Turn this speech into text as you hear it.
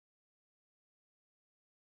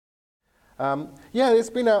There's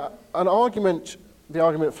been an argument, the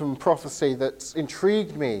argument from prophecy, that's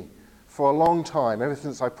intrigued me for a long time, ever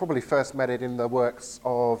since I probably first met it in the works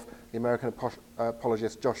of the American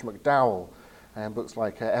apologist Josh McDowell, and books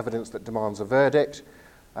like Evidence That Demands a Verdict,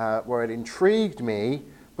 where it intrigued me,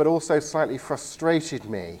 but also slightly frustrated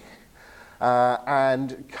me.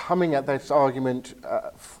 And coming at this argument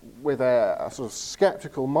with a sort of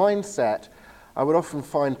skeptical mindset, I would often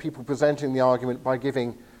find people presenting the argument by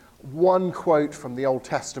giving one quote from the Old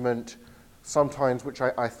Testament, sometimes which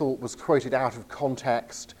I thought was quoted out of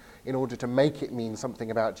context in order to make it mean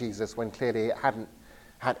something about Jesus, when clearly it hadn't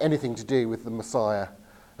had anything to do with the Messiah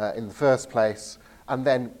in the first place, and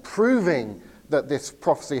then proving that this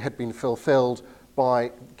prophecy had been fulfilled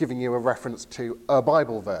by giving you a reference to a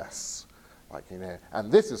Bible verse. Like,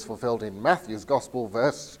 and this is fulfilled in Matthew's Gospel,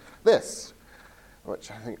 verse this.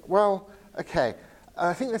 Which I think, well, okay,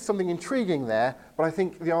 I think there's something intriguing there, but I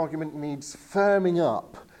think the argument needs firming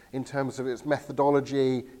up in terms of its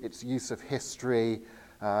methodology, its use of history,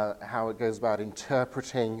 how it goes about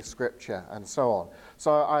interpreting Scripture, and so on.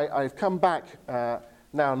 So I've come back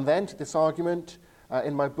now and then to this argument.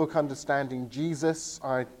 In my book, Understanding Jesus,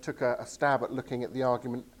 I took a stab at looking at the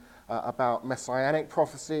argument about messianic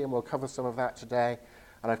prophecy, and we'll cover some of that today.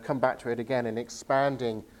 And I've come back to it again in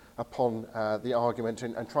expanding upon the argument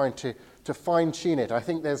and trying to fine-tune it. I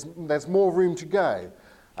think there's more room to go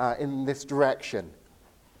in this direction.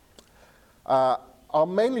 I'll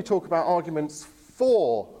mainly talk about arguments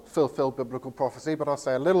for fulfilled biblical prophecy, but I'll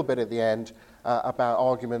say a little bit at the end about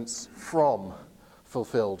arguments from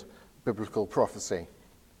fulfilled biblical prophecy.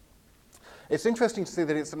 It's interesting to see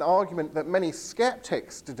that it's an argument that many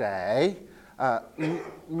skeptics today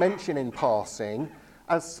mention in passing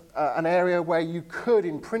as an area where you could,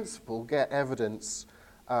 in principle, get evidence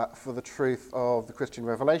for the truth of the Christian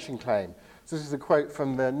Revelation claim. So this is a quote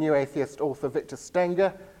from the New Atheist author Victor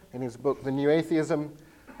Stenger in his book, The New Atheism.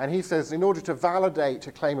 And he says, in order to validate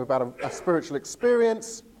a claim about a spiritual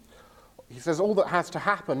experience, he says all that has to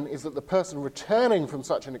happen is that the person returning from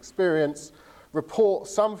such an experience reports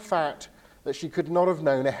some fact that she could not have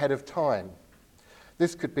known ahead of time.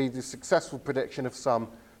 This could be the successful prediction of some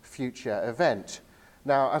future event.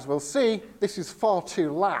 Now, as we'll see, this is far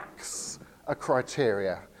too lax a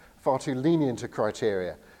criteria, far too lenient a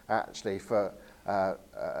criteria, actually, for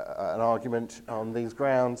an argument on these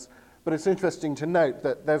grounds. But it's interesting to note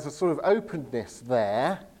that there's a sort of openness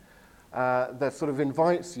there that sort of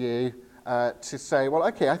invites you to say, well,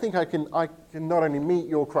 okay, I think I can not only meet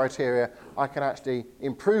your criteria, I can actually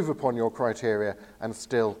improve upon your criteria and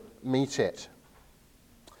still meet it.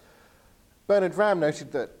 Bernard Ramm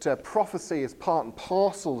noted that prophecy is part and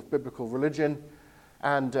parcel of biblical religion,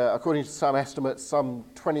 and according to some estimates, some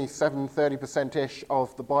 27-30%-ish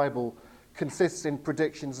of the Bible consists in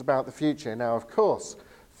predictions about the future. Now, of course,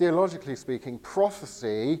 theologically speaking,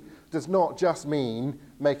 prophecy does not just mean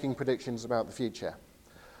making predictions about the future.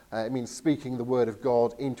 It means speaking the word of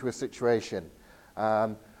God into a situation.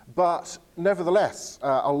 But nevertheless,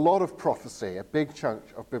 a lot of prophecy, a big chunk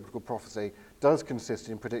of biblical prophecy, does consist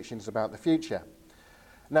in predictions about the future.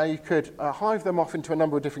 Now, you could hive them off into a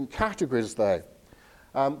number of different categories, though.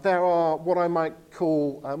 There are what I might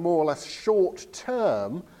call more or less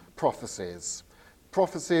short-term prophecies.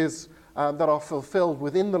 Prophecies that are fulfilled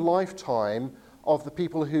within the lifetime of the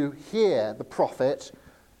people who hear the prophet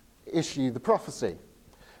issue the prophecy.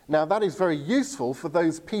 Now, that is very useful for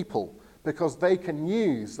those people because they can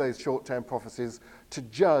use those short-term prophecies to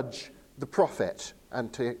judge the prophet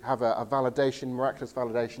and to have a validation, miraculous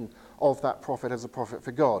validation of that prophet as a prophet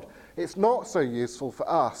for God. It's not so useful for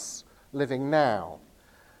us living now,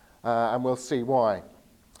 and we'll see why.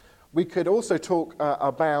 We could also talk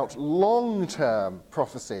about long-term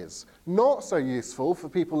prophecies, not so useful for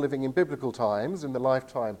people living in biblical times, in the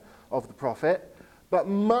lifetime of the prophet, but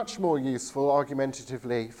much more useful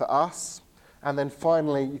argumentatively for us. And then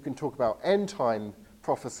finally, you can talk about end-time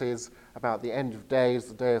prophecies about the end of days,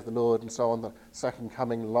 the day of the Lord, and so on, the second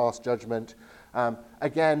coming, the last judgment.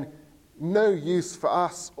 Again, no use for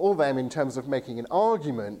us or them in terms of making an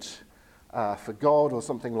argument for God or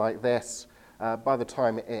something like this. By the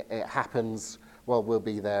time it happens, well, we'll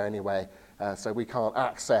be there anyway. So we can't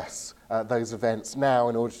access those events now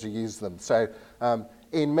in order to use them. So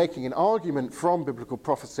in making an argument from biblical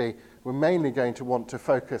prophecy, we're mainly going to want to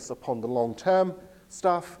focus upon the long-term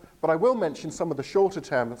stuff, but I will mention some of the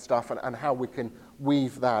shorter-term stuff and how we can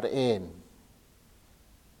weave that in.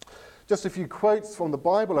 Just a few quotes from the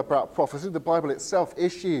Bible about prophecy. The Bible itself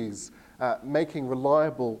issues making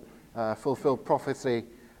reliable, fulfilled prophecy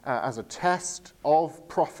as a test of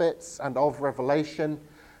prophets and of revelation.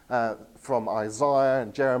 from Isaiah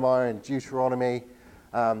and Jeremiah and Deuteronomy.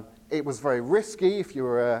 It was very risky if you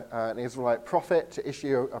were an Israelite prophet to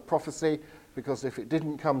issue a prophecy, because if it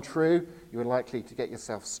didn't come true, you were likely to get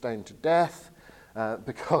yourself stoned to death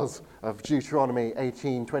because of Deuteronomy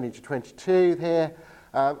 18:20-22 here.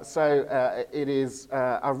 So it is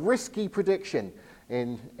a risky prediction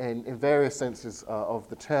in various senses of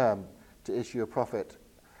the term to issue a prophet.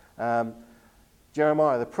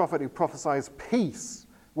 Jeremiah, the prophet who prophesies peace,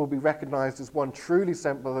 will be recognized as one truly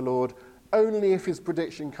sent by the Lord only if his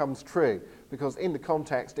prediction comes true, because in the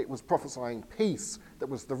context it was prophesying peace that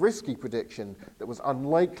was the risky prediction that was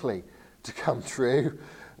unlikely to come true,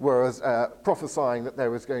 whereas prophesying that there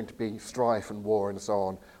was going to be strife and war and so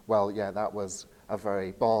on, well, yeah, that was a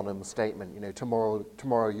very Barnum statement,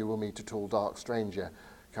 tomorrow you will meet a tall, dark stranger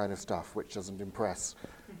kind of stuff, which doesn't impress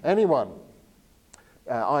anyone.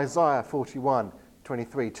 Isaiah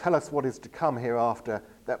 41:23, tell us what is to come hereafter,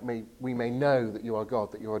 that we may know that you are God,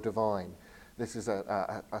 that you are divine. This is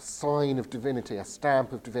a sign of divinity, a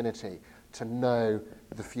stamp of divinity, to know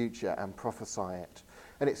the future and prophesy it.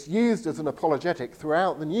 And it's used as an apologetic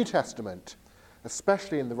throughout the New Testament,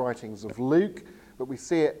 especially in the writings of Luke, but we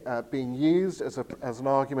see it being used as an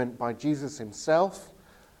argument by Jesus himself,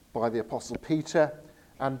 by the Apostle Peter,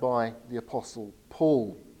 and by the Apostle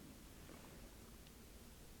Paul.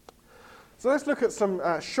 So let's look at some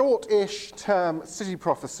short-ish term city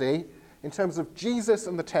prophecy in terms of Jesus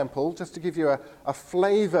and the temple, just to give you a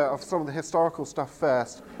flavour of some of the historical stuff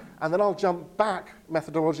first, and then I'll jump back,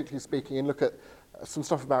 methodologically speaking, and look at some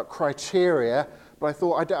stuff about criteria. But I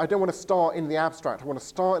thought I don't want to start in the abstract, I want to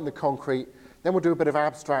start in the concrete, then we'll do a bit of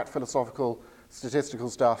abstract, philosophical, statistical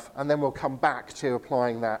stuff, and then we'll come back to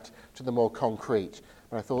applying that to the more concrete.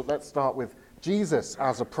 But I thought let's start with Jesus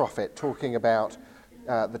as a prophet, talking about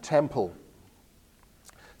the temple.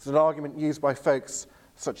 It's an argument used by folks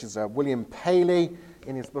such as William Paley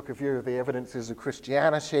in his book, A View of the Evidences of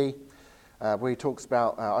Christianity, where he talks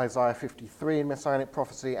about Isaiah 53 in Messianic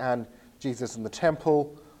prophecy and Jesus and the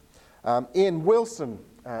temple. Ian Wilson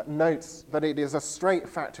notes that it is a straight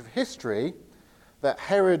fact of history that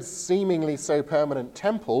Herod's seemingly so permanent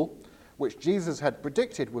temple, which Jesus had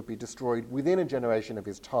predicted would be destroyed within a generation of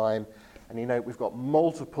his time, and you note we've got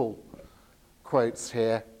multiple quotes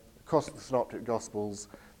here across the Synoptic Gospels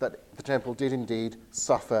that the temple did indeed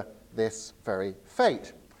suffer this very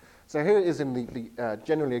fate. So here it is in the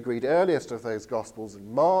generally agreed earliest of those Gospels,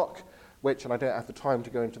 in Mark, which, and I don't have the time to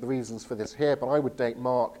go into the reasons for this here, but I would date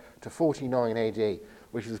Mark to 49 AD,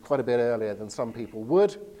 which is quite a bit earlier than some people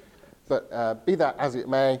would. But be that as it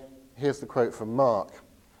may, here's the quote from Mark.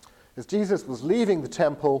 As Jesus was leaving the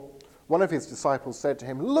temple, one of his disciples said to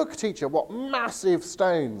him, "Look, teacher, what massive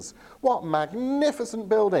stones, what magnificent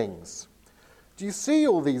buildings." "Do you see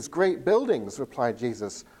all these great buildings?" replied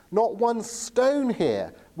Jesus. "Not one stone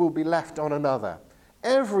here will be left on another.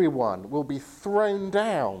 Everyone will be thrown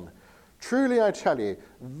down. Truly I tell you,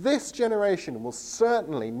 this generation will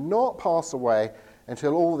certainly not pass away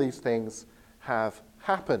until all these things have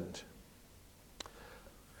happened."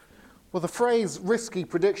 Well, the phrase risky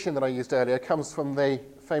prediction that I used earlier comes from the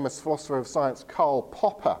famous philosopher of science Karl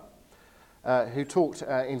Popper, who talked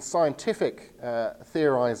in scientific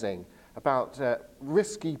theorizing about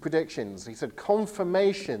risky predictions. He said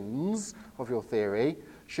confirmations of your theory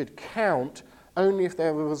should count only if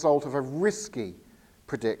they're the result of a risky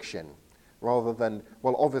prediction, rather than,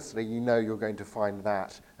 well, obviously you know you're going to find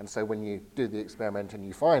that, and so when you do the experiment and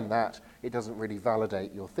you find that, it doesn't really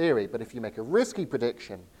validate your theory. But if you make a risky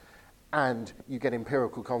prediction and you get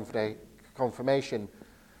empirical confirmation,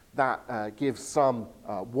 that gives some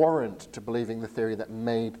warrant to believing the theory that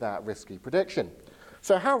made that risky prediction.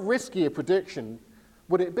 So how risky a prediction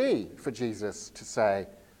would it be for Jesus to say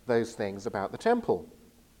those things about the temple?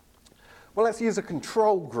 Well, let's use a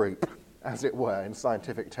control group, as it were, in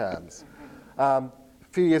scientific terms. A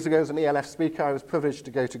few years ago, as an ELF speaker, I was privileged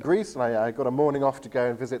to go to Greece, and I got a morning off to go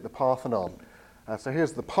and visit the Parthenon. So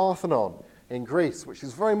here's the Parthenon in Greece, which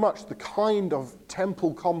is very much the kind of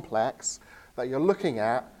temple complex that you're looking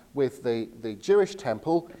at with the Jewish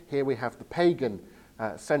temple. Here we have the pagan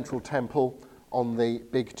central temple on the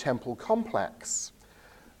big temple complex.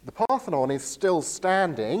 The Parthenon is still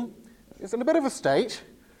standing. It's in a bit of a state,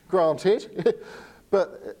 granted,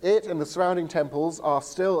 but it and the surrounding temples are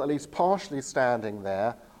still at least partially standing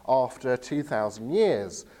there after 2,000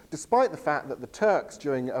 years, despite the fact that the Turks,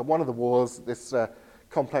 during one of the wars this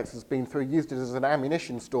complex has been through, used it as an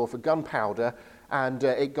ammunition store for gunpowder, and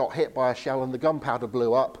it got hit by a shell and the gunpowder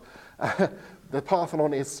blew up. The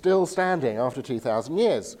Parthenon is still standing after 2,000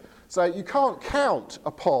 years. So you can't count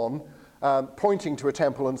upon pointing to a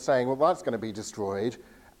temple and saying, well, that's going to be destroyed,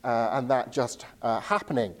 and that just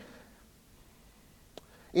happening.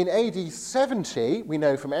 In AD 70, we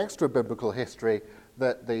know from extra-biblical history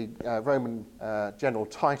that the Roman general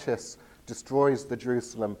Titus destroys the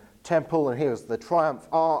Jerusalem temple, and here's the triumph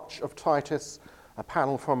arch of Titus, a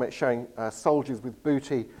panel from it showing soldiers with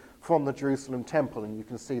booty from the Jerusalem temple, and you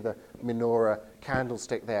can see the menorah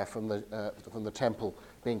candlestick there from the temple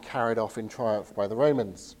being carried off in triumph by the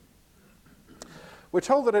Romans. We're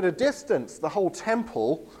told that at a distance, the whole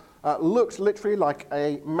temple looked literally like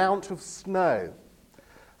a mount of snow,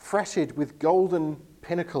 fretted with golden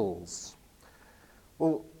pinnacles.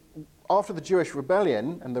 Well, after the Jewish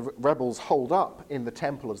rebellion and the rebels holed up in the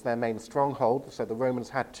temple as their main stronghold, so the Romans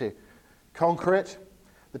had to conquer it,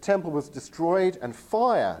 the temple was destroyed and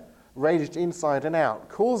fire raged inside and out,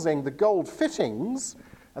 causing the gold fittings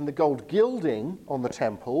and the gold gilding on the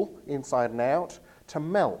temple, inside and out, to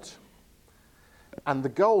melt. And the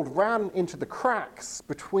gold ran into the cracks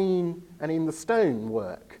between and in the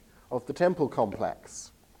stonework of the temple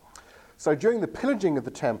complex. So during the pillaging of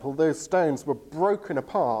the temple, those stones were broken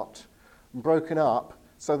apart and broken up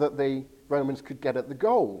so that the Romans could get at the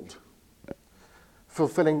gold,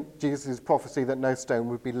 fulfilling Jesus' prophecy that no stone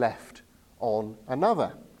would be left on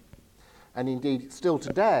another. And indeed, still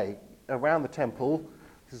today, around the temple,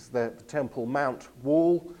 this is the Temple Mount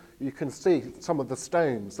wall, you can see some of the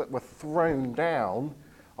stones that were thrown down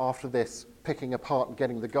after this picking apart and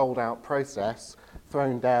getting the gold out process,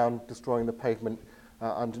 thrown down, destroying the pavement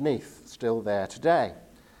underneath, still there today.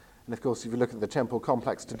 And of course, if you look at the temple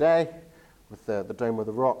complex today, with the Dome of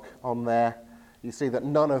the Rock on there, you see that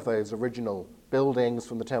none of those original buildings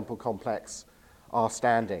from the temple complex are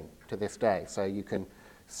standing to this day. So you can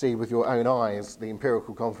see with your own eyes the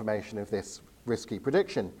empirical confirmation of this risky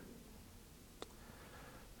prediction.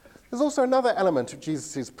 There's also another element of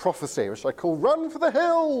Jesus' prophecy, which I call run for the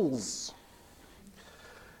hills.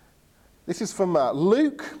 This is from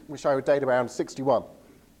Luke, which I would date around 61.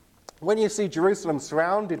 When you see Jerusalem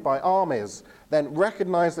surrounded by armies, then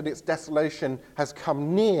recognize that its desolation has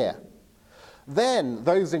come near. Then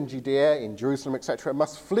those in Judea, in Jerusalem, etc.,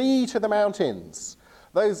 must flee to the mountains.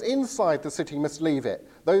 Those inside the city must leave it.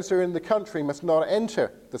 Those who are in the country must not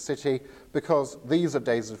enter the city, because these are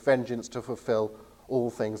days of vengeance to fulfill all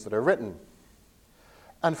things that are written.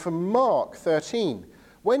 And from Mark 13,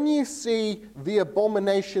 when you see the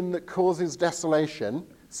abomination that causes desolation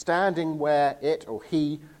standing where it or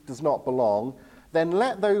he does not belong, then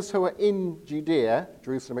let those who are in Judea,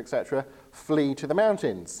 Jerusalem, etc., flee to the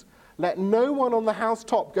mountains. Let no one on the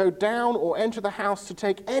housetop go down or enter the house to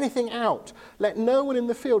take anything out. Let no one in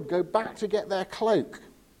the field go back to get their cloak.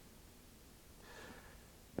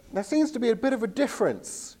 There seems to be a bit of a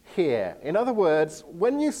difference here. In other words,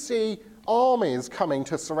 when you see armies coming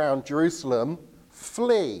to surround Jerusalem,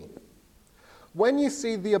 flee. When you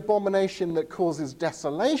see the abomination that causes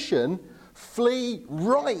desolation, flee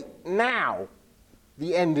right now.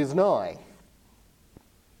 The end is nigh.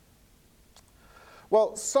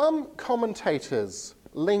 Well, some commentators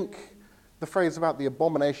link the phrase about the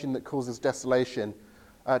abomination that causes desolation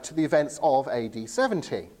to the events of AD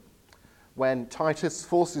 70, when Titus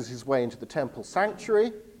forces his way into the temple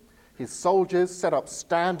sanctuary. His soldiers set up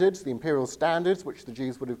standards, the imperial standards, which the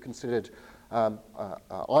Jews would have considered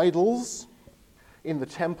idols, in the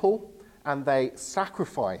temple, and they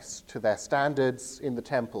sacrifice to their standards in the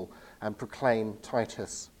temple and proclaim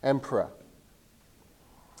Titus emperor.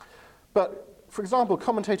 But, for example,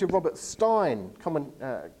 commentator Robert Stein,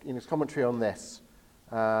 in his commentary on this,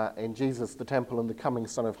 in Jesus, the Temple and the Coming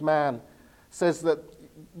Son of Man, says that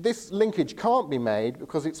this linkage can't be made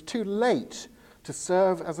because it's too late to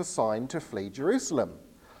serve as a sign to flee Jerusalem,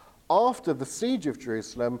 after the siege of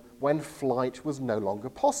Jerusalem, when flight was no longer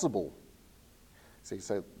possible. See,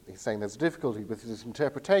 so he's saying there's a difficulty with his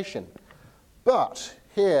interpretation. But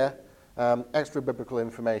here, extra-biblical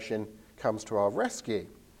information comes to our rescue.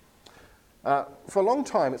 For a long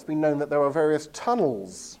time, it's been known that there are various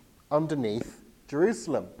tunnels underneath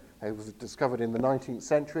Jerusalem. It was discovered in the 19th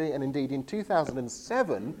century, and indeed in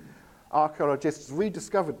 2007, archaeologists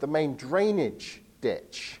rediscovered the main drainage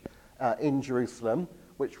ditch in Jerusalem,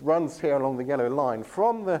 which runs here along the yellow line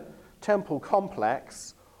from the temple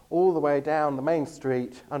complex all the way down the main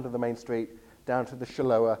street, under the main street, down to the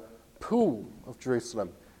Shiloah pool of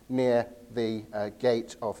Jerusalem, near the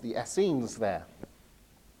gate of the Essenes there.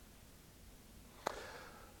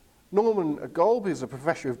 Norman Golb, who's a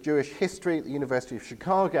professor of Jewish history at the University of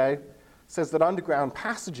Chicago, says that underground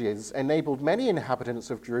passages enabled many inhabitants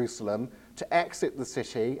of Jerusalem to exit the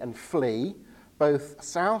city and flee, both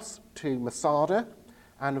south to Masada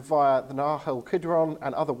and via the Nahal Kidron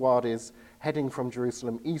and other wadis, heading from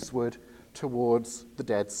Jerusalem eastward towards the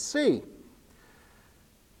Dead Sea.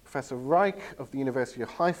 Professor Reich of the University of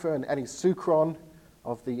Haifa and Eli Sukron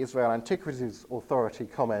of the Israel Antiquities Authority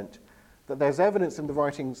comment that there's evidence in the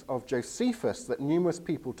writings of Josephus that numerous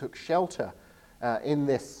people took shelter in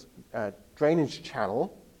this drainage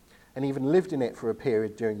channel and even lived in it for a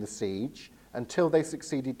period during the siege until they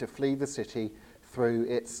succeeded to flee the city through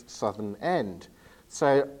its southern end.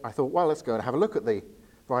 So I thought, well, let's go and have a look at the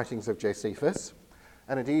writings of Josephus.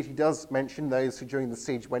 And indeed, he does mention those who during the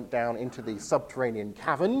siege went down into the subterranean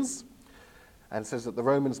caverns, and says that the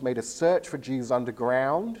Romans made a search for Jews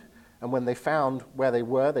underground, and when they found where they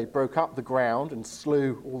were, they broke up the ground and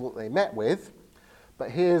slew all that they met with.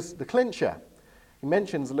 But here's the clincher. He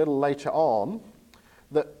mentions a little later on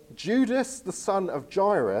that Judas, the son of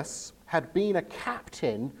Jairus, had been a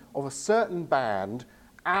captain of a certain band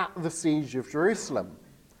at the siege of Jerusalem,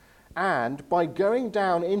 and by going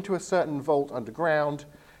down into a certain vault underground,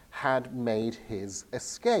 had made his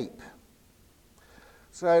escape.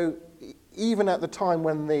 So even at the time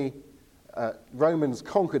when the Romans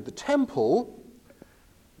conquered the temple,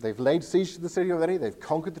 they've laid siege to the city already, they've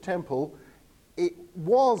conquered the temple, it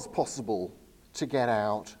was possible to get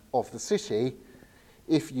out of the city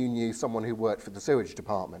if you knew someone who worked for the sewage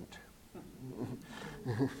department.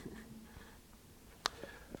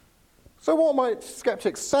 So what might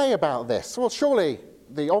skeptics say about this? Well, surely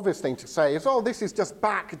the obvious thing to say is, oh, this is just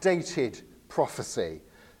backdated prophecy.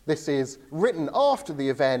 This is written after the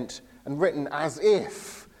event and written as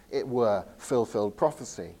if it were fulfilled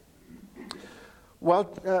prophecy.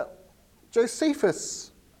 Well,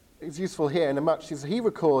 Josephus is useful here in much as he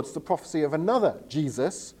records the prophecy of another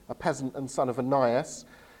Jesus, a peasant and son of Ananias,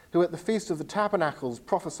 who at the Feast of the Tabernacles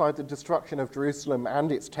prophesied the destruction of Jerusalem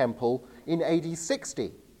and its temple in AD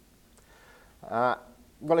 60.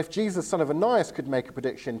 Well, if Jesus, son of Ananias, could make a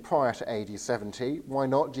prediction prior to AD 70, why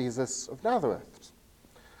not Jesus of Nazareth?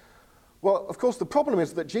 Well, of course, the problem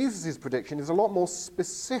is that Jesus' prediction is a lot more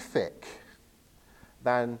specific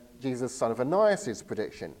than Jesus, son of Ananias'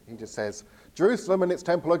 prediction. He just says, Jerusalem and its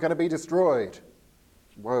temple are going to be destroyed.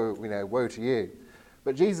 Woe, woe to you.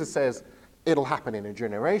 But Jesus says, it'll happen in a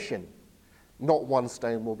generation. Not one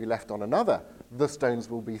stone will be left on another. The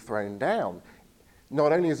stones will be thrown down.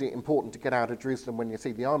 Not only is it important to get out of Jerusalem when you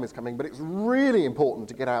see the armies coming, but it's really important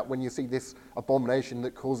to get out when you see this abomination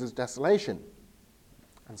that causes desolation,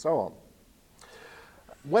 and so on.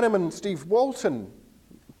 Wenham and Steve Walton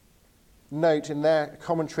note in their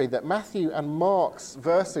commentary that Matthew and Mark's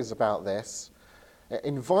verses about this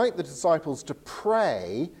invite the disciples to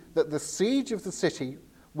pray that the siege of the city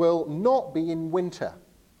will not be in winter.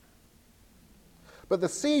 But the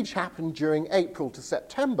siege happened during April to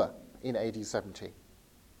September in AD 70.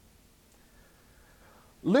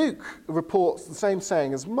 Luke reports the same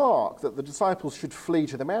saying as Mark, that the disciples should flee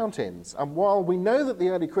to the mountains. And while we know that the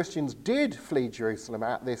early Christians did flee Jerusalem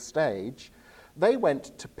at this stage, they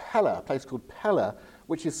went to Pella, a place called Pella,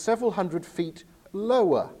 which is several hundred feet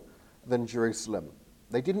lower than Jerusalem.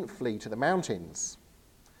 They didn't flee to the mountains.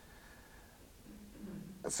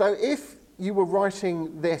 So if you were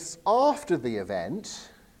writing this after the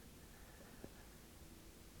event,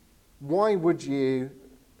 why would you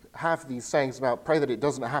have these sayings about pray that it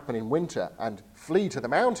doesn't happen in winter and flee to the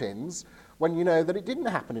mountains when you know that it didn't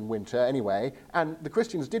happen in winter anyway, and the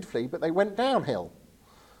Christians did flee, but they went downhill?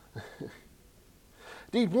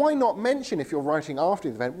 Indeed, why not mention, if you're writing after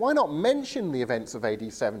the event, why not mention the events of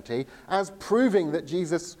AD 70 as proving that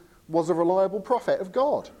Jesus was a reliable prophet of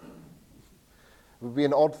God? It would be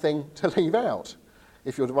an odd thing to leave out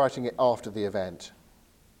if you're writing it after the event.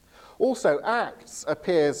 Also, Acts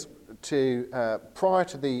appears to prior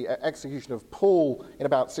to the execution of Paul in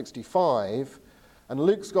about 65, and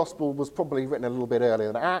Luke's Gospel was probably written a little bit earlier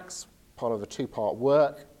than Acts, part of a two-part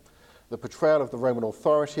work. The portrayal of the Roman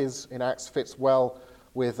authorities in Acts fits well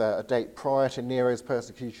with a date prior to Nero's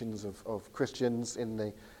persecutions of Christians in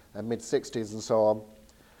the mid-60s and so on.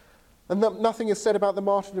 And nothing is said about the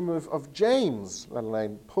martyrdom of James, let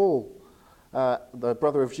alone Paul, the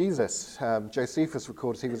brother of Jesus. Josephus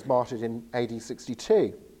records he was martyred in AD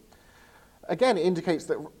 62. Again, it indicates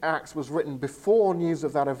that Acts was written before news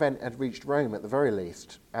of that event had reached Rome at the very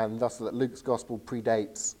least, and thus that Luke's Gospel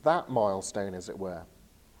predates that milestone, as it were.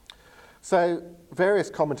 So various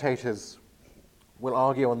commentators will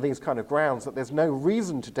argue on these kind of grounds that there's no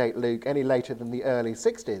reason to date Luke any later than the early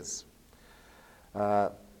 60s.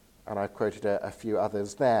 And I've quoted a few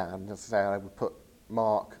others there, and as I say, I would put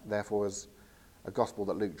Mark, therefore, as a gospel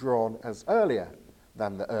that Luke drew on as earlier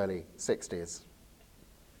than the early 60s.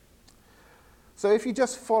 So if you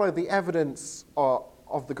just follow the evidence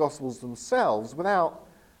of the Gospels themselves without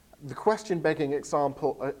the question-begging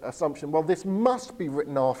assumption, well, this must be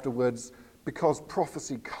written afterwards because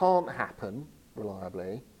prophecy can't happen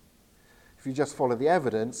reliably. If you just follow the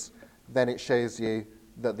evidence, then it shows you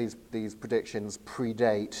that these predictions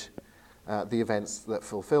predate the events that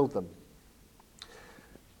fulfilled them.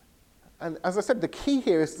 And as I said, the key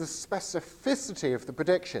here is the specificity of the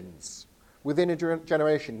predictions. Within a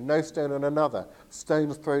generation, no stone on another,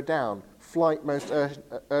 stones thrown down, flight most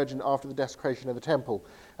urgent after the desecration of the temple.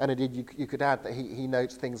 And indeed, you could add that he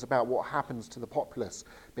notes things about what happens to the populace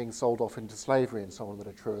being sold off into slavery and so on that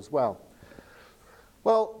are true as well.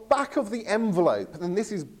 Well, back of the envelope, and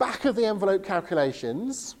this is back of the envelope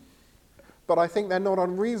calculations, but I think they're not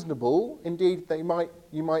unreasonable. Indeed,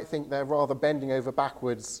 you might think they're rather bending over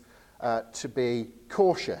backwards to be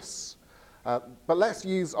cautious. But let's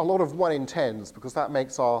use a lot of 1 in 10s because that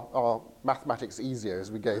makes our mathematics easier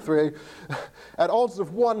as we go through. At odds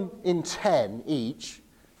of 1 in 10 each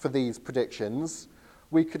for these predictions,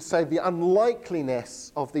 we could say the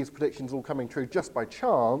unlikeliness of these predictions all coming true just by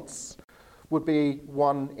chance would be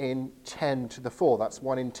 1 in 10 to the 4. That's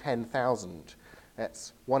 1 in 10,000.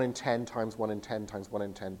 That's 1 in 10 times 1 in 10 times 1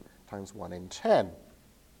 in 10 times 1 in 10.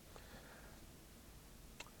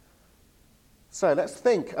 So let's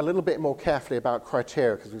think a little bit more carefully about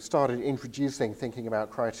criteria, because we've started introducing thinking about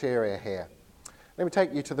criteria here. Let me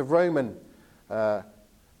take you to the Roman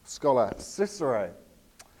scholar Cicero.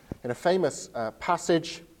 In a famous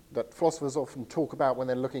passage that philosophers often talk about when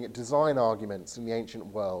they're looking at design arguments in the ancient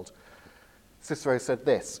world, Cicero said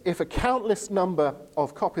this: if a countless number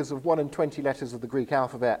of copies of 1 in 20 letters of the Greek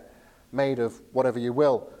alphabet, made of whatever you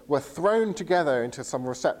will, were thrown together into some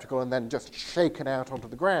receptacle and then just shaken out onto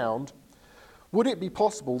the ground, would it be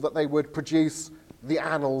possible that they would produce the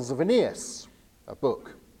Annals of Aeneas, a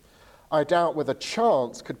book? I doubt whether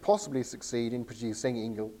chance could possibly succeed in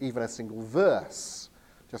producing even a single verse,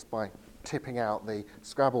 just by tipping out the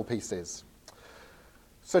Scrabble pieces.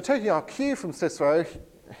 So taking our cue from Cicero,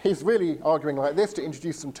 he's really arguing like this to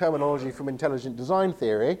introduce some terminology from intelligent design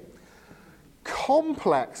theory.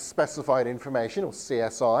 Complex specified information, or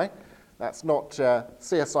CSI, that's not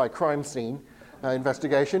CSI crime scene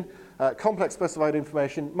investigation. Complex specified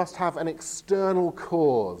information must have an external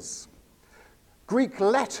cause. Greek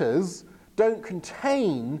letters don't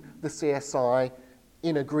contain the CSI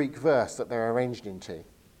in a Greek verse that they're arranged into.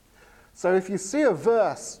 So if you see a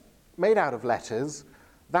verse made out of letters,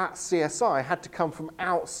 that CSI had to come from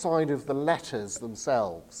outside of the letters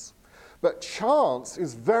themselves. But chance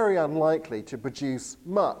is very unlikely to produce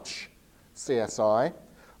much CSI,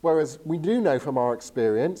 whereas we do know from our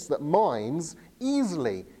experience that minds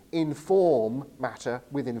easily inform matter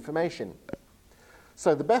with information.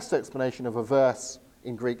 So the best explanation of a verse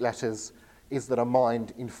in Greek letters is that a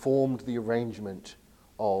mind informed the arrangement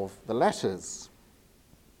of the letters.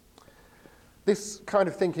 This kind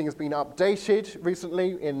of thinking has been updated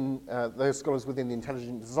recently in those scholars within the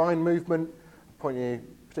intelligent design movement, pointing you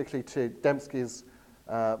particularly to Dembski's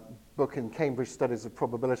book in Cambridge Studies of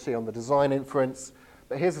Probability on the design inference.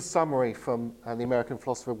 But here's a summary from the American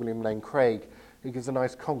philosopher William Lane Craig, who gives a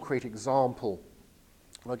nice concrete example.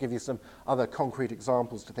 I'll give you some other concrete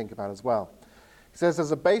examples to think about as well. He says,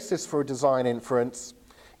 as a basis for a design inference,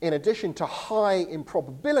 in addition to high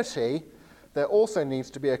improbability, there also needs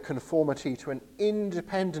to be a conformity to an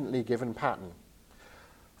independently given pattern.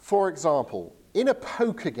 For example, in a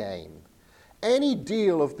poker game, any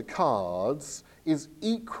deal of the cards is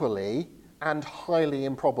equally and highly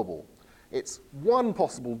improbable. It's one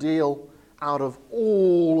possible deal out of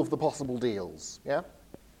all of the possible deals, yeah?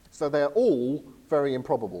 So they're all very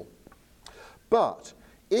improbable. But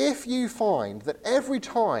if you find that every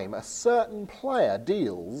time a certain player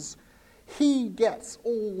deals, he gets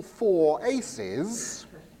all 4 aces,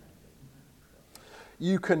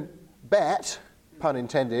 you can bet, pun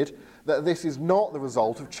intended, that this is not the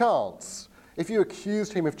result of chance. If you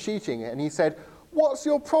accused him of cheating and he said, what's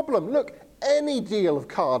your problem? Look, any deal of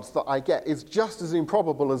cards that I get is just as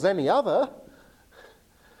improbable as any other.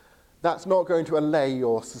 That's not going to allay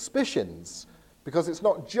your suspicions, because it's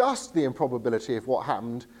not just the improbability of what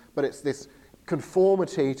happened, but it's this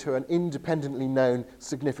conformity to an independently known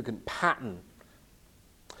significant pattern.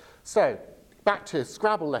 So, back to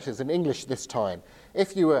Scrabble letters in English this time.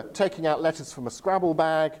 If you were taking out letters from a Scrabble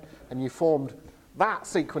bag and you formed that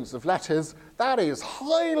sequence of letters, that is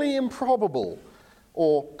highly improbable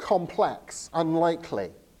or complex,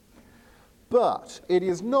 unlikely. But it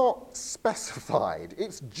is not specified,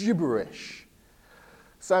 it's gibberish.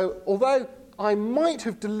 So although I might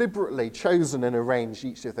have deliberately chosen and arranged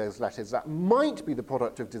each of those letters, that might be the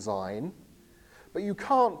product of design, but you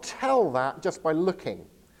can't tell that just by looking.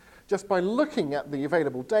 just by looking at the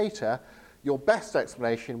available data, your best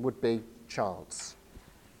explanation would be chance.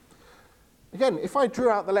 Again, if I drew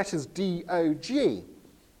out the letters D, O, G,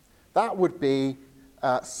 that would be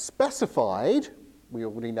specified. We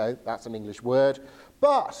already know that's an English word,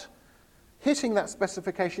 but hitting that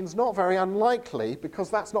specification is not very unlikely because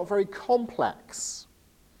that's not very complex.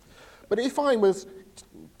 But if I was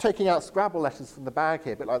taking out Scrabble letters from the bag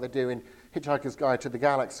here, a bit like they do in Hitchhiker's Guide to the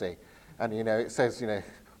Galaxy, and it says,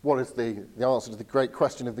 what is the answer to the great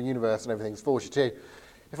question of the universe, and everything's 42.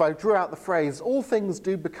 If I drew out the phrase, all things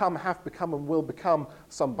do become, have become, and will become,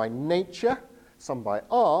 some by nature, some by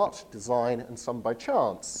art, design, and some by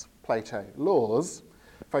chance, Plato, laws.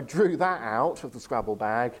 If I drew that out of the Scrabble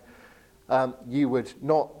bag, you would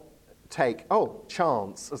not take,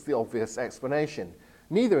 chance as the obvious explanation.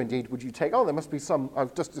 Neither, indeed, would you take, there must be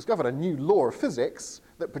I've just discovered a new law of physics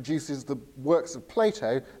that produces the works of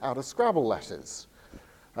Plato out of Scrabble letters.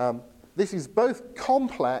 This is both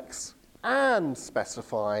complex and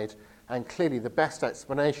specified, and clearly the best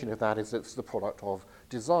explanation of that is it's the product of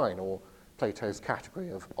design, or Plato's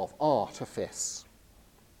category of artifice.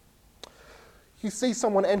 You see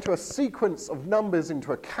someone enter a sequence of numbers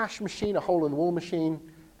into a cash machine, a hole-in-the-wall machine,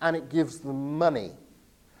 and it gives them money.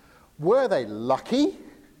 Were they lucky,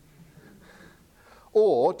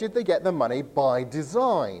 or did they get the money by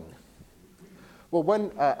design? Well,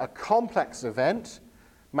 when a complex event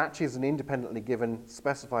matches an independently given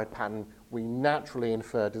specified pattern, we naturally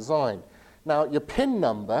infer design. Now, your PIN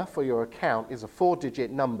number for your account is a 4-digit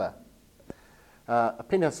number. A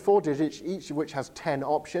PIN has 4 digits, each of which has 10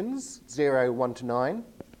 options, 0, 1 to 9.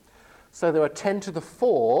 So there are 10 to the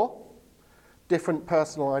 4 different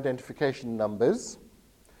personal identification numbers.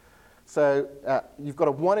 So you've got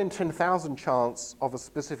a 1 in 10,000 chance of a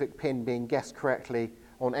specific PIN being guessed correctly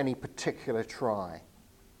on any particular try.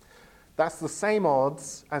 That's the same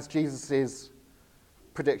odds as Jesus'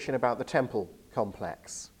 prediction about the temple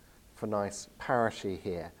complex, for nice parity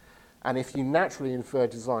here. And if you naturally infer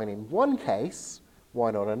design in one case,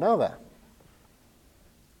 why not another?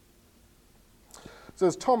 So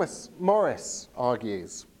as Thomas Morris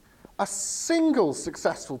argues, a single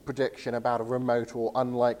successful prediction about a remote or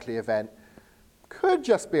unlikely event could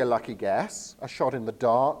just be a lucky guess, a shot in the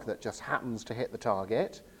dark that just happens to hit the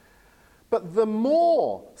target. But the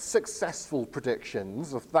more successful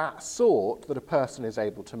predictions of that sort that a person is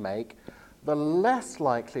able to make, the less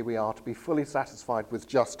likely we are to be fully satisfied with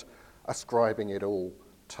just ascribing it all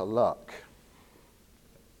to luck.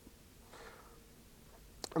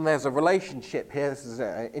 And there's a relationship here. This is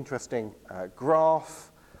an interesting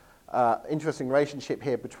graph, interesting relationship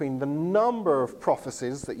here between the number of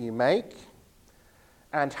prophecies that you make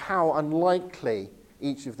and how unlikely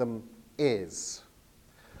each of them is.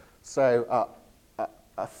 So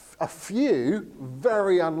a few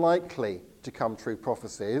very unlikely to come true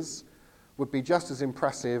prophecies would be just as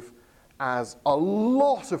impressive as a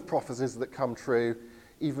lot of prophecies that come true,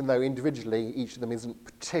 even though individually each of them isn't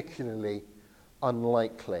particularly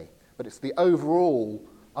unlikely. But it's the overall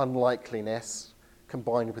unlikeliness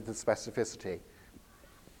combined with the specificity.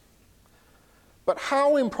 But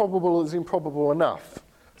how improbable is improbable enough?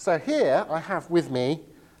 So here I have with me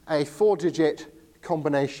a 4-digit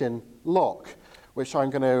combination lock, which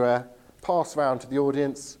I'm going to pass around to the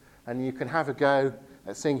audience, and you can have a go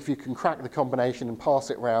at seeing if you can crack the combination and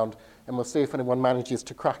pass it round, and we'll see if anyone manages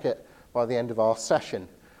to crack it by the end of our session.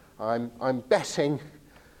 I'm betting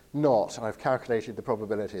not. I've calculated the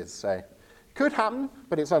probabilities, so it could happen,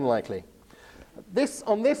 but it's unlikely.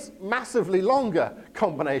 On this massively longer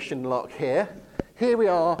combination lock here we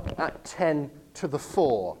are at 10 to the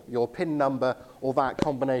 4, your PIN number or that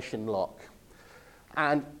combination lock.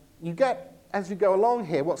 And you get, as you go along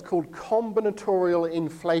here, what's called combinatorial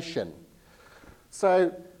inflation.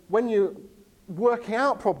 So when you're working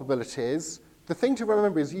out probabilities, the thing to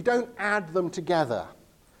remember is you don't add them together.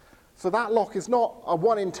 So that lock is not a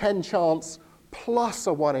 1 in 10 chance plus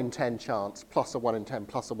a 1 in 10 chance plus a 1 in 10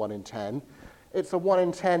 plus a 1 in 10. It's a 1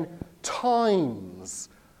 in 10 times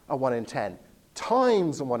a 1 in 10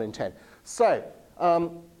 times a 1 in 10. So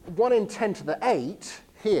 1 in 10 to the 8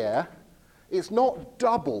 here is not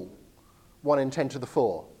double 1 in 10 to the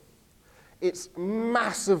 4. It's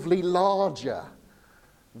massively larger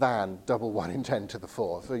than double 1 in 10 to the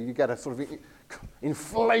 4. So you get a sort of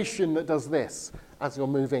inflation that does this as you're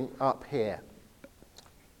moving up here.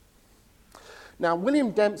 Now,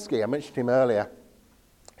 William Dembski, I mentioned him earlier,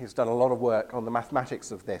 he's done a lot of work on the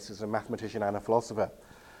mathematics of this as a mathematician and a philosopher.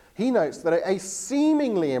 He notes that a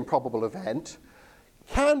seemingly improbable event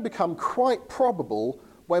can become quite probable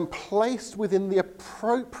when placed within the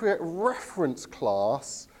appropriate reference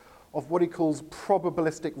class of what he calls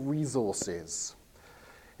probabilistic resources.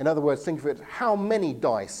 In other words, think of it, how many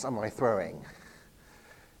dice am I throwing?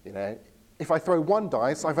 You know, if I throw one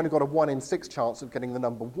dice, I've only got a 1 in 6 chance of getting the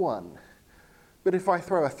number 1. But if I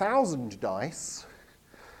throw 1,000 dice,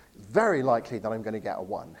 it's very likely that I'm going to get a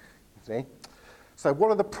 1. See? So what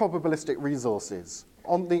are the probabilistic resources?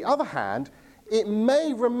 On the other hand, it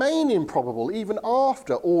may remain improbable even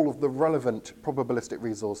after all of the relevant probabilistic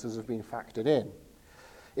resources have been factored in.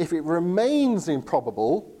 If it remains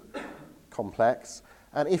improbable, complex,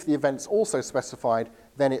 and if the event's also specified,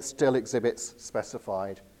 then it still exhibits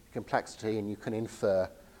specified complexity, and you can infer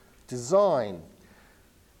design.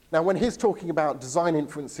 Now, when he's talking about design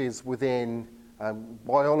inferences within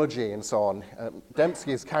biology and so on,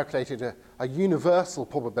 Dembski has calculated a universal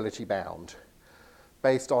probability bound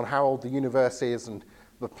based on how old the universe is and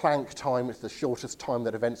the Planck time, it's the shortest time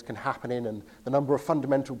that events can happen in, and the number of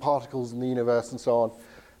fundamental particles in the universe and so on.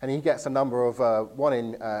 And he gets a number of 1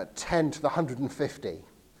 in 10 to the 150.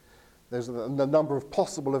 Those are the number of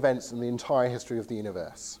possible events in the entire history of the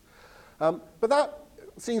universe. But that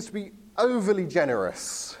seems to be overly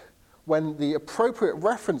generous when the appropriate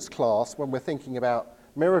reference class when we're thinking about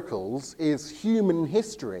miracles is human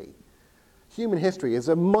history. Human history is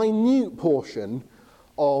a minute portion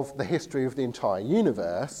of the history of the entire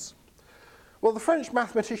universe. Well, the French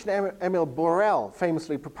mathematician Émile Borel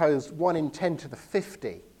famously proposed 1 in 10 to the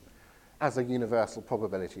 50 as a universal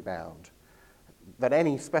probability bound, that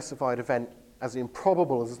any specified event as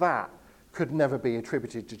improbable as that could never be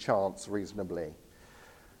attributed to chance reasonably.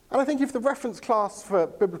 And I think if the reference class for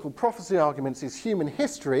biblical prophecy arguments is human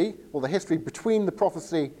history, or the history between the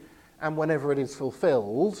prophecy and whenever it is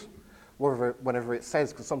fulfilled, whenever it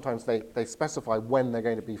says, because sometimes they specify when they're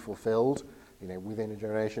going to be fulfilled, you know, within a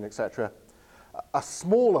generation, etc., a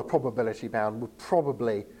smaller probability bound would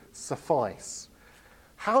probably suffice.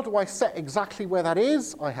 How do I set exactly where that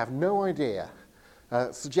is? I have no idea.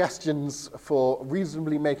 Suggestions for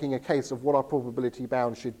reasonably making a case of what our probability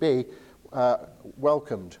bound should be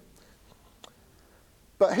welcomed.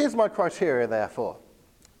 But here's my criteria, therefore.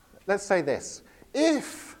 Let's say this.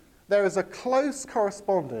 If there is a close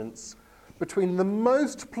correspondence between the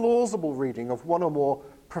most plausible reading of one or more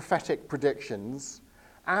prophetic predictions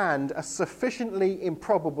and a sufficiently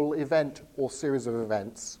improbable event or series of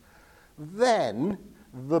events, then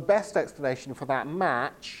the best explanation for that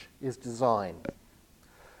match is design.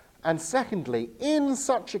 And secondly, in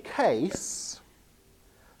such a case,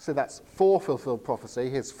 so that's for fulfilled prophecy,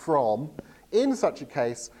 here's from, in such a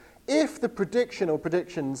case, if the prediction or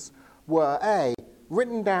predictions were A,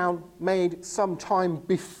 written down, made some time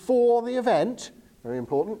before the event, very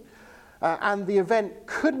important, and the event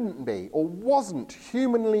couldn't be or wasn't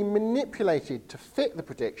humanly manipulated to fit the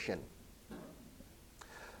prediction,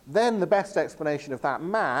 then the best explanation of that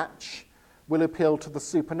match will appeal to the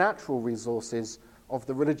supernatural resources of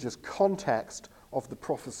the religious context of the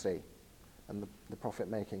prophecy and the prophet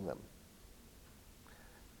making them.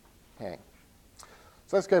 Okay.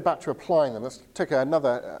 So let's go back to applying them. Let's take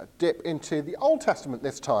another dip into the Old Testament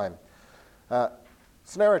this time.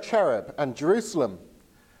 Sennacherib and Jerusalem.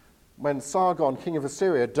 When Sargon, king of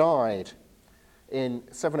Assyria, died in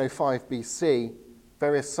 705 BC,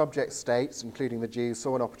 various subject states, including the Jews,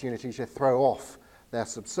 saw an opportunity to throw off their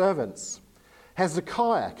subservience.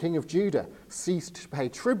 Hezekiah, king of Judah, ceased to pay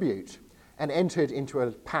tribute and entered into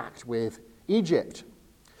a pact with Egypt.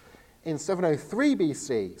 In 703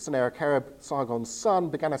 BC, Sennacherib, Sargon's son,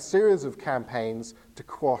 began a series of campaigns to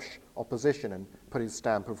quash opposition and put his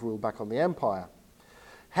stamp of rule back on the empire.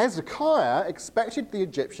 Hezekiah expected the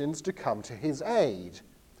Egyptians to come to his aid.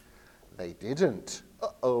 They didn't.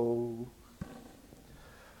 Uh-oh.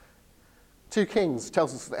 2 Kings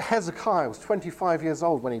tells us that Hezekiah was 25 years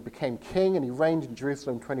old when he became king, and he reigned in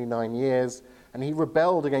Jerusalem 29 years, and he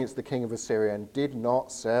rebelled against the king of Assyria and did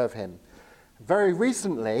not serve him. Very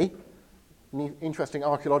recently, an interesting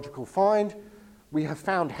archaeological find, we have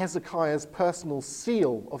found Hezekiah's personal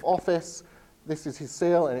seal of office. This is his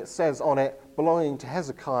seal, and it says on it, belonging to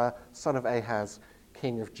Hezekiah, son of Ahaz,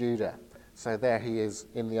 king of Judah. So there he is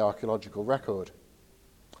in the archaeological record.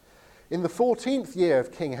 In the 14th year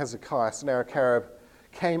of King Hezekiah, Sennacherib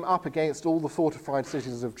came up against all the fortified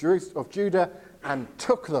cities of Judah and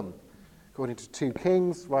took them, according to 2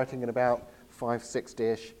 Kings, writing in about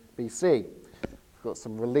 560-ish BC. We've got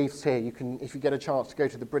some reliefs here. You can, if you get a chance to go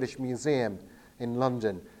to the British Museum in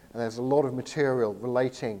London, and there's a lot of material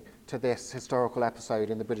relating to this historical episode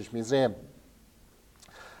in the British Museum.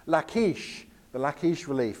 Lachish, the Lachish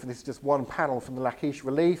relief, and this is just one panel from the Lachish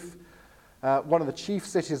relief. One of the chief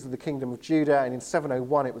cities of the kingdom of Judah, and in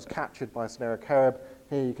 701 it was captured by Sennacherib.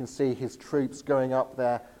 Here you can see his troops going up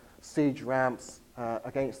there, siege ramps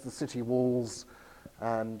against the city walls,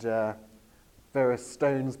 and various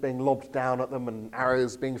stones being lobbed down at them and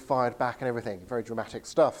arrows being fired back and everything. Very dramatic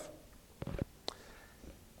stuff.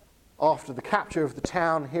 After the capture of the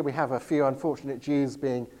town, here we have a few unfortunate Jews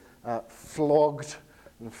being flogged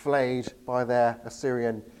and flayed by their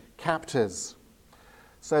Assyrian captors.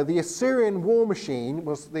 So the Assyrian war machine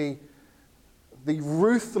was the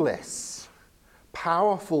ruthless,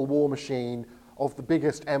 powerful war machine of the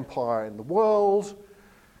biggest empire in the world.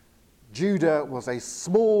 Judah was a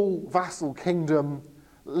small vassal kingdom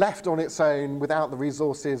left on its own without the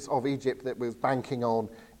resources of Egypt that was banking on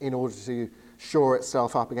in order to shore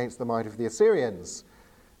itself up against the might of the Assyrians.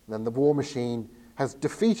 And then the war machine has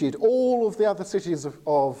defeated all of the other cities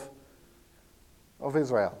of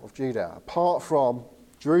Israel, of Judah, apart from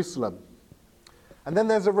Jerusalem. And then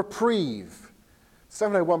there's a reprieve.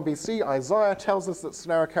 701 BC, Isaiah tells us that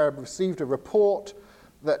Sennacherib received a report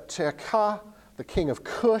that Tirkah, the king of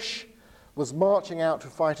Cush, was marching out to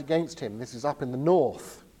fight against him. This is up in the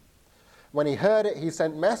north. When he heard it, he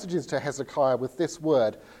sent messages to Hezekiah with this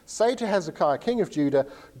word: "Say to Hezekiah, king of Judah,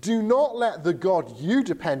 do not let the God you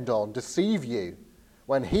depend on deceive you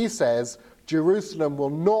when he says, Jerusalem will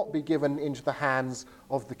not be given into the hands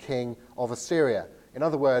of the king of Assyria." In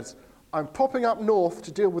other words, I'm popping up north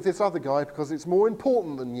to deal with this other guy because it's more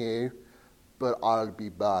important than you, but I'll be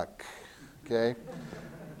back. Okay?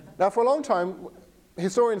 Now, for a long time,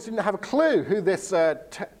 historians didn't have a clue who this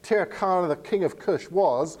Tirkah, the king of Cush,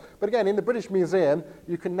 was. But again, in the British Museum,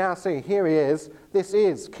 you can now see, here he is. This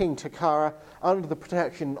is King Tirkah under the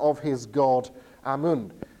protection of his god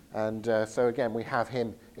Amun. And so again, we have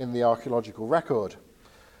him in the archaeological record.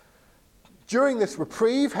 During this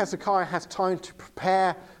reprieve, Hezekiah has time to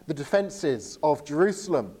prepare the defences of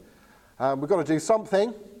Jerusalem. We've got to do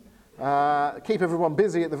something. Keep everyone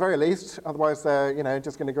busy at the very least, otherwise they're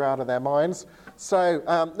just going to go out of their minds. So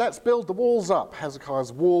let's build the walls up.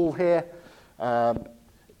 Hezekiah's wall here,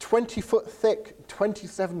 20 foot thick,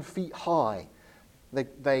 27 feet high.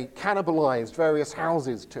 They cannibalized various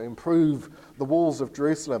houses to improve the walls of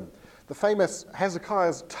Jerusalem. The famous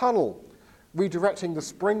Hezekiah's tunnel, redirecting the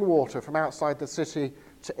spring water from outside the city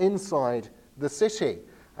to inside the city.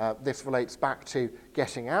 This relates back to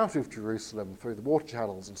getting out of Jerusalem through the water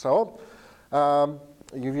channels and so on.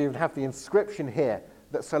 You even have the inscription here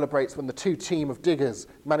that celebrates when the two team of diggers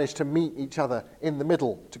manage to meet each other in the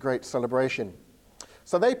middle to great celebration.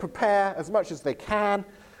 So they prepare as much as they can,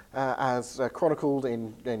 as chronicled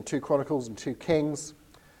in 2 Chronicles and 2 Kings.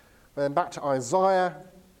 Then back to Isaiah,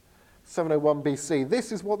 701 BC.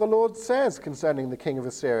 This is what the Lord says concerning the king of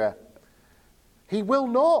Assyria. He will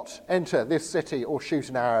not enter this city or shoot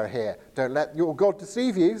an arrow here. Don't let your God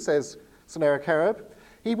deceive you, says Sennacherib.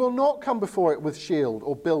 He will not come before it with shield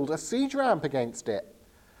or build a siege ramp against it.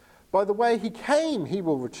 By the way he came, he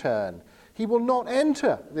will return. He will not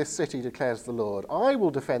enter this city, declares the Lord. I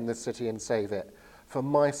will defend this city and save it, for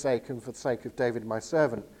my sake and for the sake of David my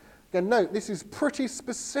servant. Again, note, this is pretty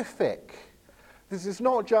specific. This is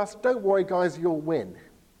not just, don't worry guys, you'll win.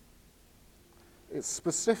 It's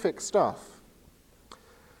specific stuff.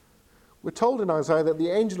 We're told in Isaiah that the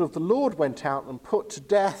angel of the Lord went out and put to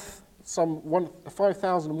death some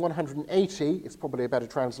 5,180, it's probably a better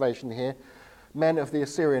translation here, men of the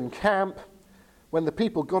Assyrian camp. When the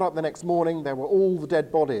people got up the next morning, there were all the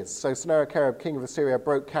dead bodies. So Sennacherib, king of Assyria,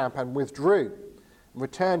 broke camp and withdrew, and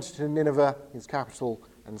returned to Nineveh, his capital,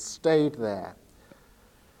 and stayed there.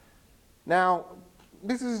 Now,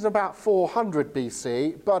 this is about 400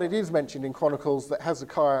 BC, but it is mentioned in Chronicles that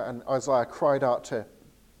Hezekiah and Isaiah cried out to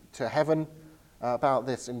heaven about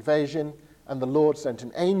this invasion, and the Lord sent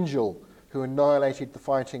an angel who annihilated the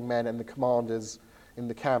fighting men and the commanders in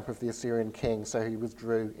the camp of the Assyrian king, so he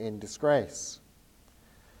withdrew in disgrace.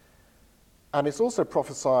 And it's also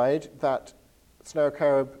prophesied that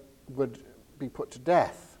Sennacherib would be put to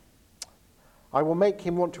death. I will make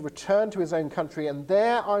him want to return to his own country, and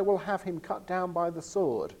there I will have him cut down by the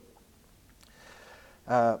sword.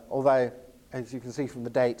 Although, as you can see from the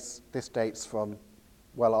dates, this dates from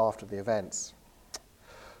well after the events.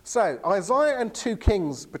 So, Isaiah and 2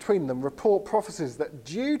 Kings between them report prophecies that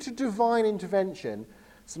due to divine intervention,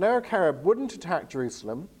 Sennacherib wouldn't attack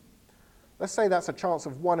Jerusalem. Let's say that's a chance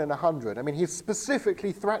of 1 in 100. I mean, he's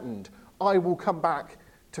specifically threatened, I will come back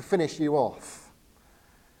to finish you off,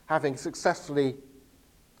 having successfully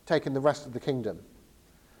taken the rest of the kingdom.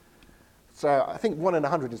 So I think 1 in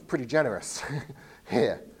 100 is pretty generous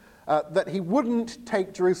here. That he wouldn't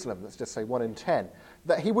take Jerusalem, let's just say 1 in 10.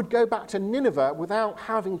 That he would go back to Nineveh without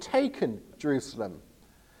having taken Jerusalem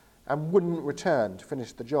and wouldn't return to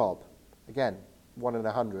finish the job. Again, 1 in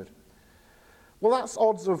 100. Well, that's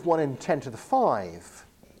odds of 1 in 10 to the 5.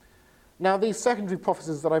 Now, these secondary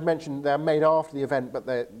prophecies that I mentioned, they're made after the event, but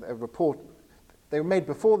they were made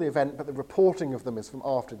before the event, but the reporting of them is from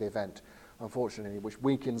after the event, unfortunately, which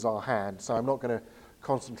weakens our hand. So I'm not going to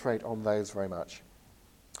concentrate on those very much.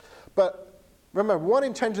 But remember, 1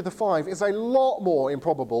 in 10 to the 5 is a lot more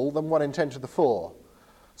improbable than 1 in 10 to the 4.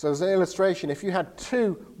 So as an illustration, if you had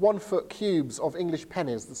 2 1-foot cubes of English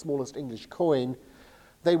pennies, the smallest English coin,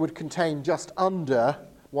 they would contain just under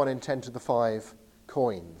 1 in 10 to the 5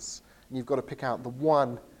 coins. And you've got to pick out the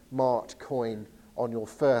one marked coin on your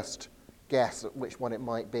first guess at which one it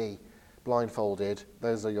might be, blindfolded.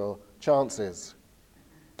 Those are your chances.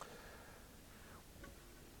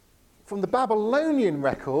 From the Babylonian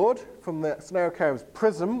record, from the Sennacherib's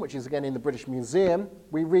prism, which is again in the British Museum,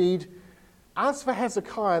 we read, "As for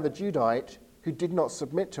Hezekiah the Judite, who did not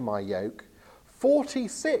submit to my yoke,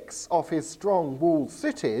 46 of his strong walled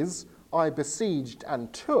cities I besieged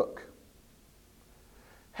and took.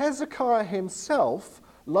 Hezekiah himself,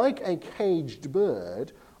 like a caged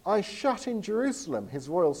bird, I shut in Jerusalem, his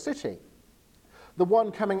royal city. The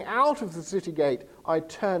one coming out of the city gate I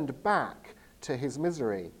turned back to his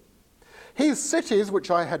misery. His cities, which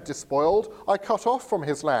I had despoiled, I cut off from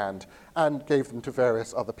his land and gave them to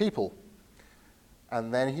various other people."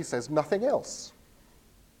 And then he says nothing else.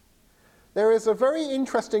 There is a very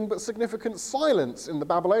interesting but significant silence in the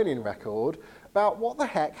Babylonian record about what the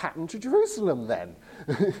heck happened to Jerusalem then.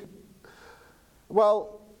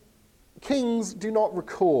 Well, kings do not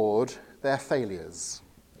record their failures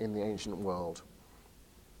in the ancient world.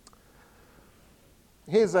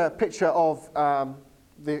 Here's a picture of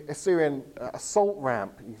the Assyrian assault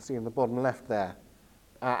ramp, you can see in the bottom left there,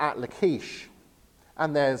 at Lachish.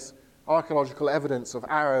 And there's archaeological evidence of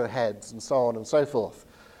arrowheads and so on and so forth.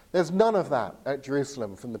 There's none of that at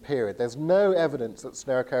Jerusalem from the period. There's no evidence that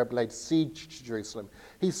Sennacherib laid siege to Jerusalem.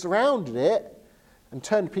 He surrounded it and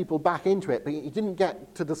turned people back into it, but he didn't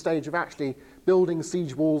get to the stage of actually building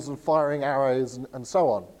siege walls and firing arrows and so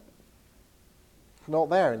on. It's not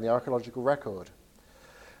there in the archaeological record.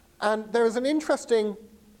 And there is an interesting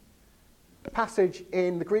passage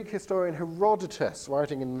in the Greek historian Herodotus,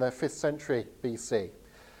 writing in the 5th century BC,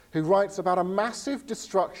 who writes about a massive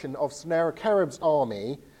destruction of Sennacherib's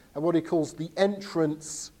army and what he calls the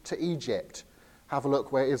entrance to Egypt. Have a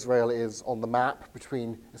look where Israel is on the map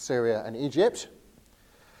between Assyria and Egypt.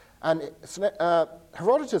 And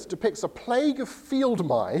Herodotus depicts a plague of field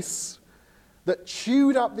mice that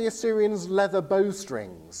chewed up the Assyrians' leather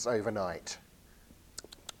bowstrings overnight.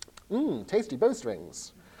 Tasty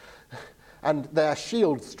bowstrings. And their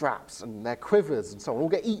shield straps and their quivers and so on all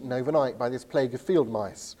get eaten overnight by this plague of field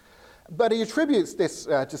mice. But he attributes this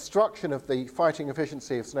destruction of the fighting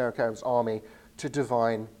efficiency of Sennacherib's army to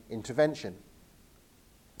divine intervention.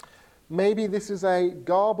 Maybe this is a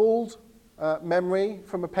garbled memory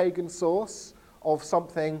from a pagan source of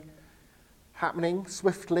something happening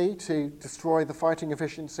swiftly to destroy the fighting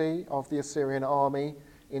efficiency of the Assyrian army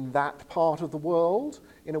in that part of the world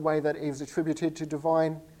in a way that is attributed to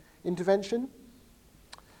divine intervention.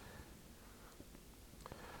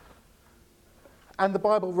 And the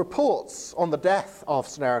Bible reports on the death of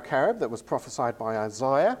Sennacherib that was prophesied by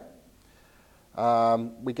Isaiah.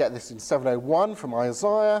 We get this in 701 from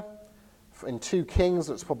Isaiah, in 2 Kings,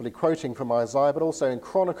 that's probably quoting from Isaiah, but also in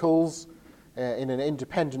Chronicles in an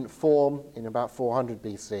independent form in about 400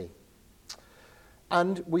 BC.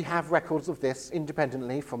 And we have records of this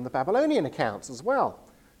independently from the Babylonian accounts as well.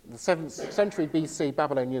 The 7th century BC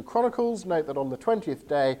Babylonian Chronicles note that on the 20th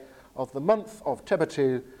day of the month of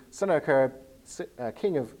Tebatu, Sennacherib,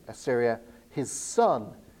 king of Assyria, his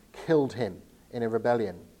son killed him in a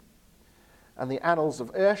rebellion. And the Annals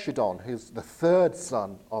of Urshidon, who's the 3rd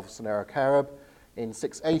son of Sennacherib, in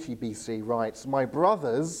 680 BC writes, "My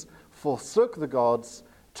brothers forsook the gods,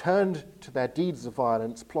 turned to their deeds of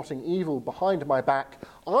violence, plotting evil behind my back.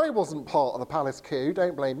 I wasn't part of the palace coup,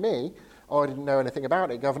 don't blame me. Oh, I didn't know anything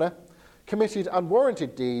about it, governor. Committed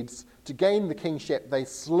unwarranted deeds. To gain the kingship, they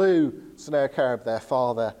slew Sennacherib, their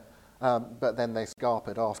father, but then they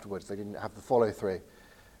scarpered afterwards. They didn't have the follow-through."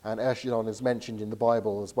 And Urshidon is mentioned in the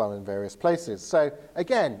Bible as well in various places. So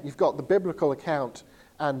again, you've got the biblical account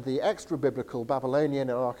and the extra-biblical Babylonian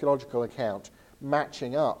and archaeological account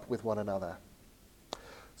matching up with one another.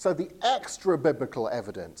 So the extra-biblical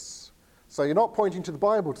evidence, so you're not pointing to the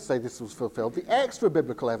Bible to say this was fulfilled, the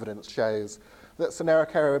extra-biblical evidence shows that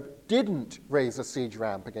Sennacherib didn't raise a siege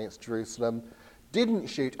ramp against Jerusalem, didn't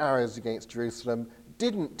shoot arrows against Jerusalem,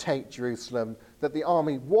 didn't take Jerusalem, that the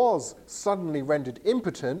army was suddenly rendered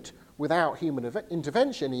impotent without human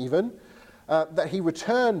intervention even, that he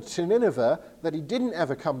returned to Nineveh, that he didn't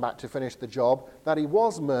ever come back to finish the job, that he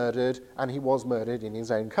was murdered, and he was murdered in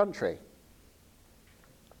his own country.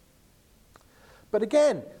 But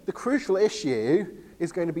again, the crucial issue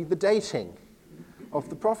is going to be the dating of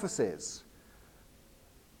the prophecies.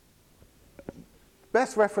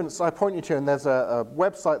 Best reference I point you to, and there's a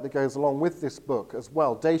website that goes along with this book as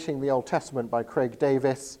well, Dating the Old Testament by Craig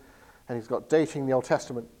Davis, and he's got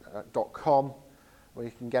datingtheoldtestament.com, where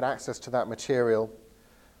you can get access to that material.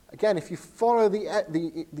 Again, if you follow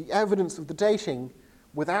the evidence of the dating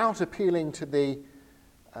without appealing to the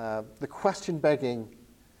question-begging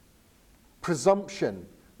presumption,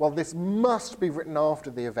 well, this must be written after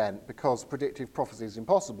the event because predictive prophecy is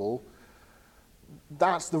impossible,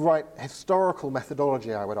 that's the right historical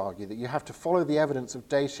methodology, I would argue, that you have to follow the evidence of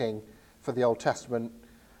dating for the Old Testament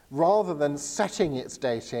rather than setting its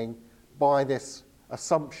dating by this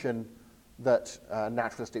assumption that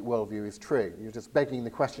naturalistic worldview is true. You're just begging the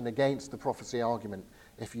question against the prophecy argument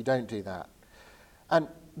if you don't do that. And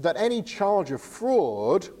that any charge of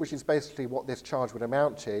fraud, which is basically what this charge would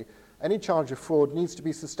amount to, any charge of fraud needs to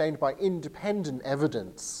be sustained by independent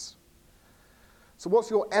evidence. So what's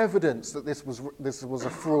your evidence that this was a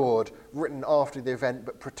fraud written after the event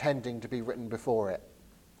but pretending to be written before it?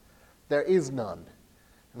 There is none.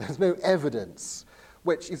 There's no evidence,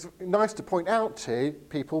 which is nice to point out to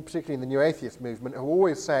people, particularly in the New Atheist movement, who are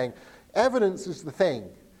always saying, evidence is the thing.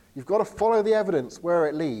 You've got to follow the evidence where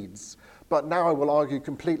it leads. But now I will argue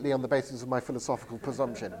completely on the basis of my philosophical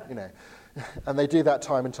presumption, And they do that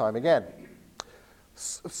time and time again.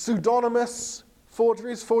 Pseudonymous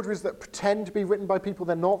forgeries that pretend to be written by people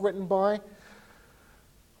they're not written by.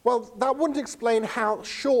 Well, that wouldn't explain how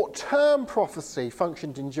short-term prophecy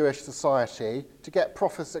functioned in Jewish society to get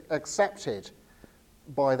prophets accepted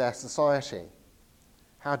by their society.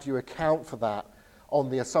 How do you account for that on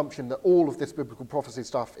the assumption that all of this biblical prophecy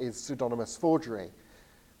stuff is pseudonymous forgery?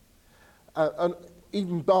 And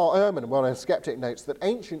even Bar Ehrman, a well-known skeptic, notes that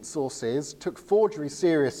ancient sources took forgery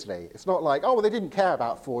seriously. It's not like, they didn't care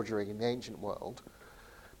about forgery in the ancient world.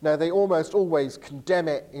 No, they almost always condemn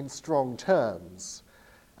it in strong terms.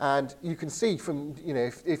 And you can see from,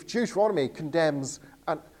 if Deuteronomy condemns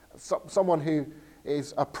someone who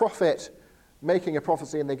is a prophet making a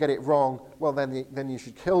prophecy and they get it wrong, well, then you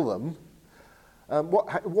should kill them.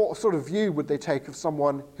 What sort of view would they take of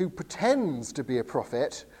someone who pretends to be a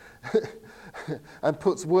prophet and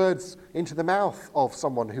puts words into the mouth of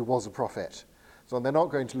someone who was a prophet? So they're not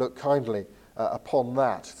going to look kindly upon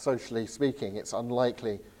that. Socially speaking, it's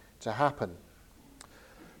unlikely to happen.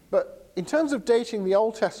 But in terms of dating the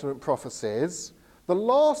Old Testament prophecies, the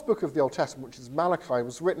last book of the Old Testament, which is Malachi,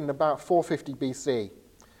 was written about 450 BC.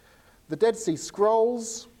 The Dead Sea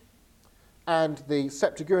Scrolls and the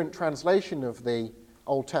Septuagint translation of the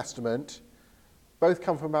Old Testament both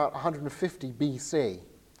come from about 150 BC.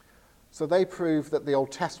 So they prove that the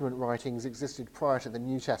Old Testament writings existed prior to the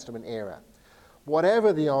New Testament era.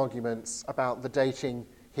 Whatever the arguments about the dating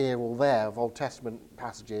here or there of Old Testament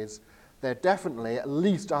passages, they're definitely at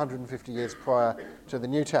least 150 years prior to the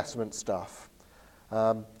New Testament stuff.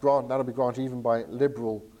 That'll be granted even by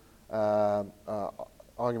liberal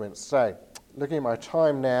arguments. So, looking at my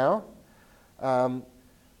time now,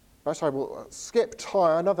 perhaps I will skip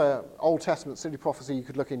Tyre, another Old Testament city prophecy. You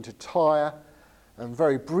could look into Tyre. And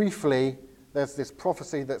very briefly, there's this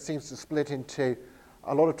prophecy that seems to split into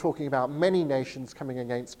a lot of talking about many nations coming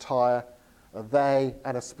against Tyre, they,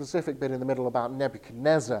 and a specific bit in the middle about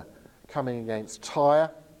Nebuchadnezzar coming against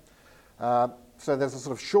Tyre. So there's a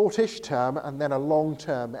sort of shortish term and then a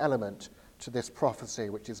long-term element to this prophecy,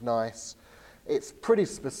 which is nice. It's pretty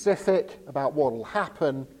specific about what will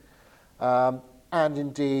happen, and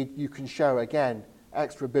indeed you can show, again,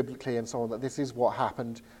 extra biblically and so on, that this is what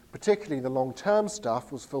happened. Particularly the long-term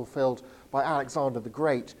stuff was fulfilled by Alexander the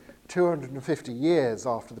Great 250 years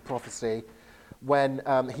after the prophecy, when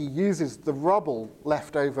he uses the rubble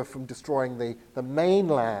left over from destroying the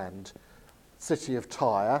mainland city of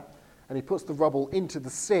Tyre, and he puts the rubble into the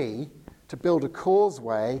sea to build a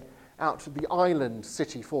causeway out to the island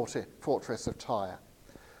city fortress of Tyre.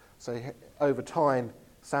 So over time,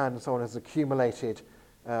 sand and so on has accumulated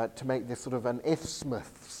to make this sort of an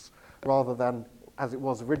isthmus rather than, as it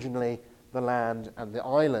was originally, the land and the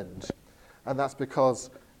island. And that's because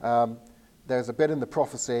there's a bit in the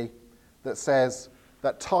prophecy that says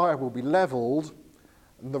that Tyre will be leveled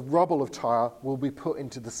and the rubble of Tyre will be put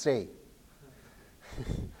into the sea.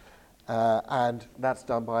 And that's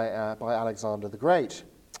done by Alexander the Great.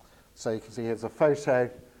 So you can see here's a photo.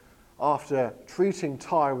 After treating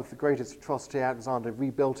Tyre with the greatest atrocity, Alexander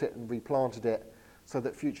rebuilt it and replanted it so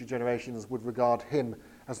that future generations would regard him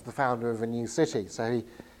as the founder of a new city. So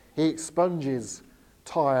he expunges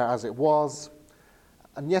Tyre as it was.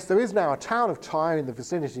 And yes, there is now a town of Tyre in the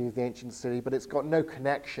vicinity of the ancient city, but it's got no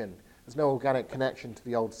connection. There's no organic connection to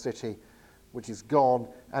the old city, which is gone.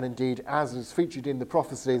 And indeed, as is featured in the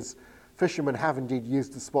prophecies, fishermen have indeed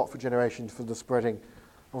used the spot for generations for the spreading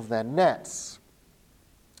of their nets.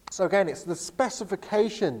 So again, it's the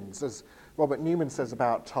specifications, as Robert Newman says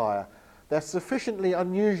about Tyre. They're sufficiently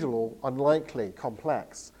unusual, unlikely,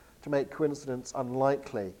 complex, to make coincidence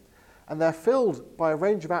unlikely. And they're filled by a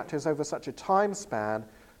range of actors over such a time span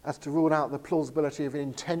as to rule out the plausibility of an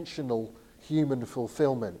intentional human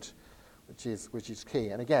fulfillment, which is key.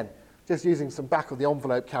 And again, just using some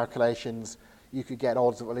back-of-the-envelope calculations, you could get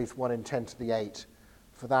odds of at least 1 in 10 to the 8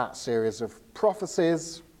 for that series of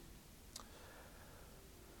prophecies.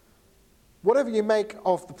 Whatever you make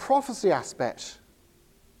of the prophecy aspect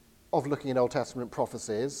of looking at Old Testament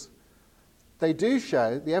prophecies, they do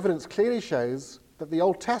show, the evidence clearly shows, that the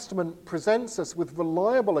Old Testament presents us with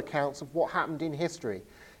reliable accounts of what happened in history.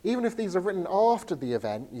 Even if these are written after the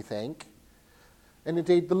event, you think, and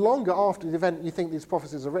indeed the longer after the event you think these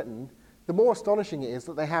prophecies are written, the more astonishing it is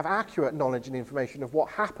that they have accurate knowledge and information of what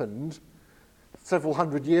happened several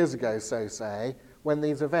hundred years ago, so say, when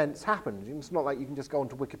these events happened. It's not like you can just go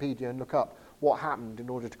onto Wikipedia and look up what happened in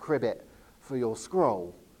order to crib it for your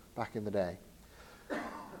scroll back in the day.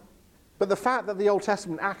 But the fact that the Old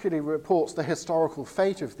Testament accurately reports the historical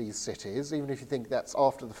fate of these cities, even if you think that's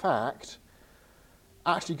after the fact,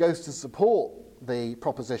 actually goes to support the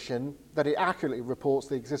proposition that it accurately reports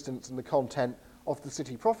the existence and the content of the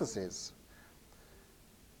city prophecies,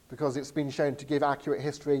 because it's been shown to give accurate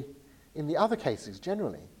history in the other cases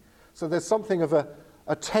generally. So there's something of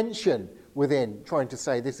a tension within trying to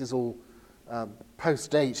say this is all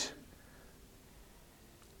post-date.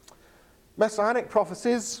 Messianic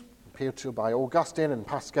prophecies, appealed to by Augustine and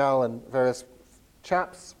Pascal and various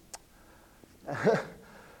chaps.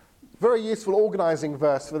 Very useful organizing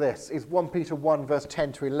verse for this is 1 Peter 1, verse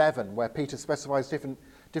 10 to 11, where Peter specifies different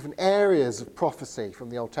areas of prophecy from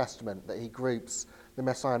the Old Testament that he groups the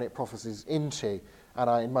Messianic prophecies into.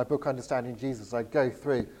 And in my book, Understanding Jesus, I go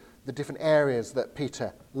through the different areas that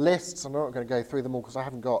Peter lists. I'm not going to go through them all because I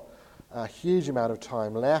haven't got a huge amount of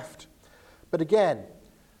time left. But again,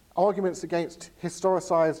 arguments against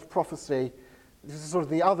historicized prophecy, this is sort of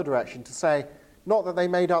the other direction, to say not that they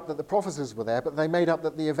made up that the prophecies were there, but they made up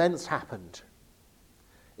that the events happened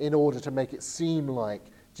in order to make it seem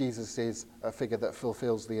like Jesus is a figure that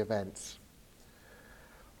fulfills the events.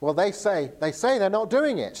 Well, they say they're not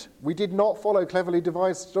doing it. We did not follow cleverly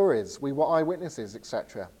devised stories. We were eyewitnesses,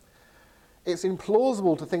 etc. It's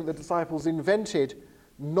implausible to think the disciples invented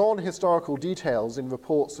non-historical details in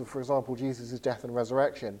reports of, for example, Jesus' death and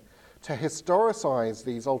resurrection to historicize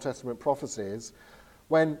these Old Testament prophecies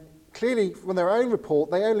when clearly from their own report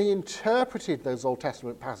they only interpreted those Old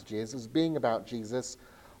Testament passages as being about Jesus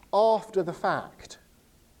after the fact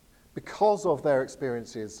because of their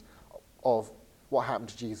experiences of what happened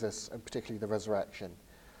to Jesus and particularly the resurrection.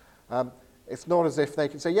 It's not as if they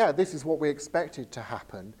can say, yeah, this is what we expected to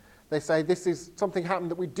happen. They say this is something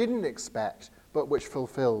happened that we didn't expect, but which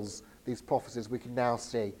fulfills these prophecies we can now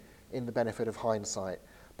see in the benefit of hindsight.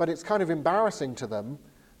 But it's kind of embarrassing to them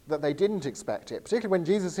that they didn't expect it, particularly when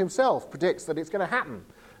Jesus himself predicts that it's going to happen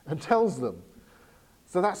and tells them.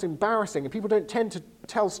 So that's embarrassing, and people don't tend to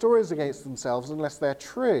tell stories against themselves unless they're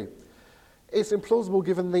true. It's implausible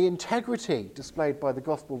given the integrity displayed by the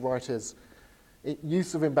gospel writers'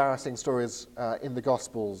 use of embarrassing stories in the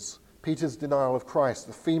Gospels. Peter's denial of Christ,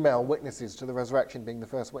 the female witnesses to the resurrection being the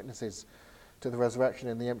first witnesses to the resurrection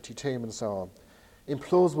in the empty tomb and so on.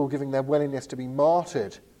 Implausible given their willingness to be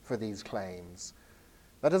martyred for these claims.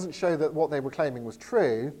 That doesn't show that what they were claiming was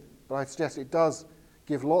true, but I suggest it does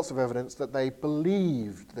give lots of evidence that they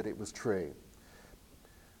believed that it was true.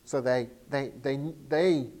 So they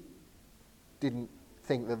didn't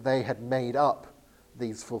think that they had made up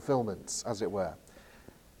these fulfillments, as it were.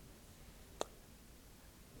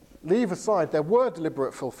 Leave aside, there were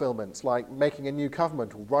deliberate fulfillments, like making a new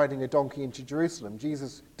covenant or riding a donkey into Jerusalem.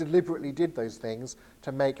 Jesus deliberately did those things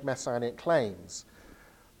to make messianic claims.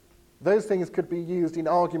 Those things could be used in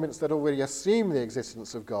arguments that already assume the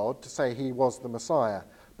existence of God to say he was the Messiah,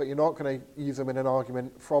 but you're not going to use them in an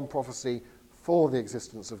argument from prophecy for the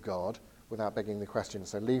existence of God without begging the question.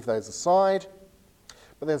 So leave those aside.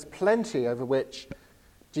 But there's plenty over which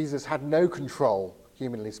Jesus had no control,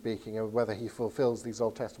 humanly speaking, of whether he fulfills these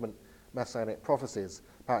Old Testament messianic prophecies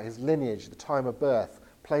about his lineage, the time of birth,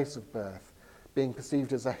 place of birth, being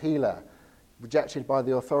perceived as a healer, rejected by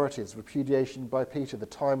the authorities, repudiation by Peter, the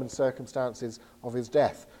time and circumstances of his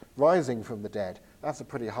death, rising from the dead. That's a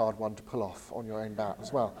pretty hard one to pull off on your own bat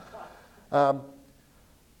as well.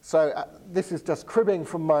 So this is just cribbing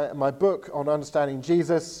from my book on understanding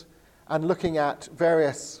Jesus and looking at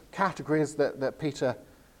various categories that Peter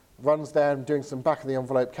runs there and doing some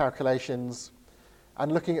back-of-the-envelope calculations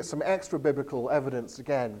and looking at some extra biblical evidence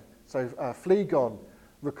again. So Phlegon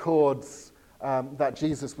records that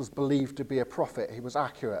Jesus was believed to be a prophet. He was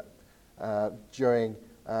accurate during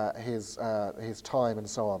his time and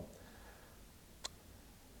so on.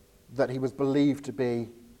 That he was believed to be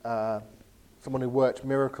someone who worked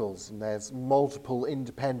miracles, and there's multiple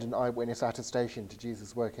independent eyewitness attestation to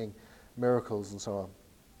Jesus working miracles and so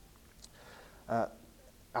on.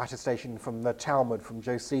 Attestation from the Talmud, from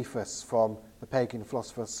Josephus, from the pagan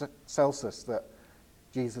philosopher Celsus, that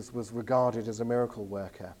Jesus was regarded as a miracle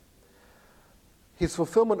worker. His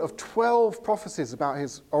fulfillment of 12 prophecies about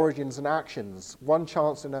his origins and actions, one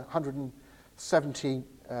chance in 170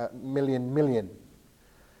 million.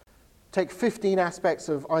 Take 15 aspects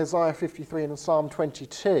of Isaiah 53 and Psalm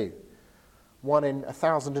 22, one in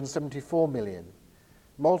 1,074 million.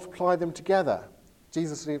 Multiply them together.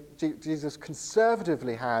 Jesus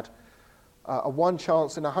conservatively had a one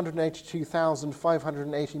chance in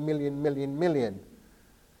 182,580 million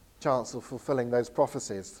chance of fulfilling those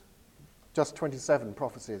prophecies. Just 27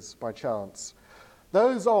 prophecies by chance.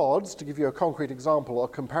 Those odds, to give you a concrete example, are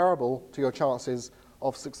comparable to your chances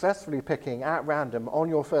of successfully picking at random on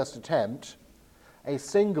your first attempt a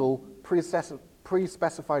single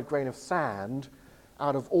pre-specified grain of sand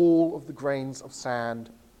out of all of the grains of sand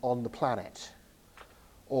on the planet,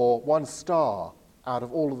 or one star out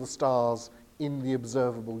of all of the stars in the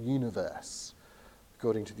observable universe,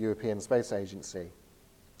 according to the European Space Agency.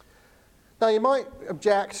 Now you might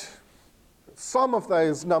object, some of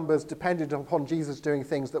those numbers depended upon Jesus doing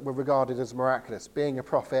things that were regarded as miraculous, being a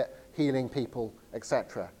prophet, healing people,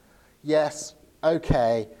 etc. Yes,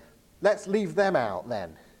 okay, let's leave them out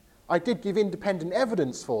then. I did give independent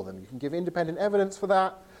evidence for them. You can give independent evidence for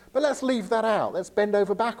that, but let's leave that out. Let's bend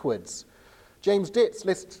over backwards. James Ditz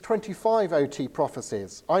lists 25 OT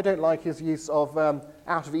prophecies. I don't like his use of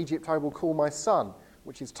out of Egypt I will call my son,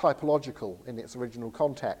 which is typological in its original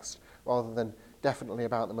context, rather than definitely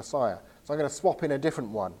about the Messiah. So I'm going to swap in a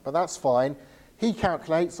different one, but that's fine. He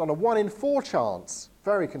calculates on a 1 in 4 chance,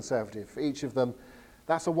 very conservative for each of them.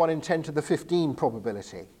 That's a 1 in 10 to the 15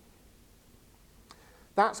 probability.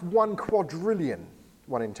 That's 1 quadrillion,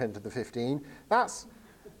 1 in 10 to the 15. That's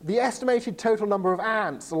the estimated total number of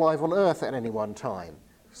ants alive on Earth at any one time.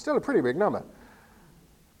 Still a pretty big number.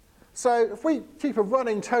 So if we keep a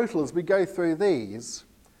running total as we go through these,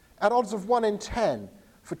 at odds of 1 in 10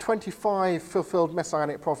 for 25 fulfilled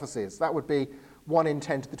messianic prophecies, that would be 1 in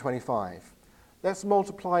 10 to the 25. Let's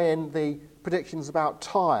multiply in the predictions about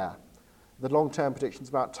Tyre, the long-term predictions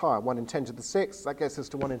about Tyre, 1 in 10 to the 6, that gets us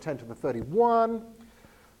to 1 in 10 to the 31.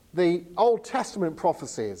 The Old Testament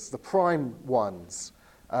prophecies, the prime ones,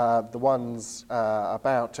 the ones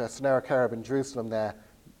about Sennacherib in Jerusalem there,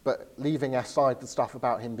 but leaving aside the stuff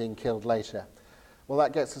about him being killed later. Well,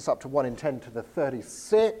 that gets us up to 1 in 10 to the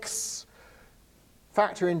 36.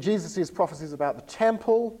 Factor in Jesus' prophecies about the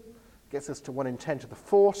temple, gets us to 1 in 10 to the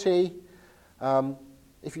 40.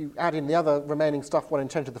 If you add in the other remaining stuff, 1 in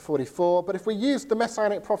 10 to the 44. But if we use the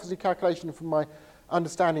messianic prophecy calculation from my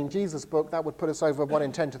Understanding Jesus book, that would put us over 1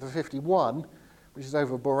 in 10 to the 51, which is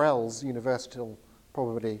over Borel's universal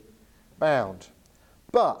probability bound.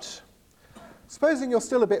 But supposing you're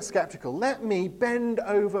still a bit skeptical, let me bend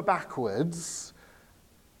over backwards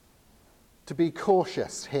to be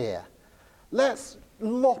cautious here. Let's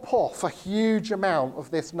lop off a huge amount of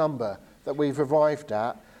this number that we've arrived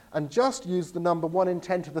at and just use the number 1 in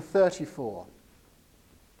 10 to the 34.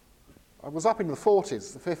 I was up in the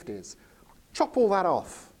 40s, the 50s. Chop all that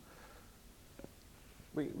off.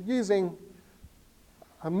 We're using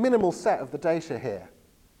a minimal set of the data here.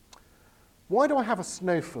 Why do I have a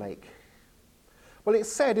snowflake? Well,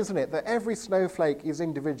 it's said, isn't it, that every snowflake is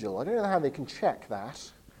individual. I don't know how they can check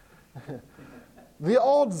that. The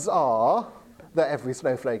odds are that every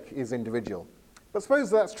snowflake is individual. But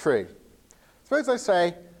suppose that's true. Suppose I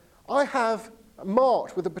say, I have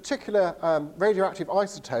marked with a particular radioactive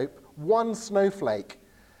isotope one snowflake.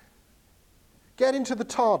 Get into the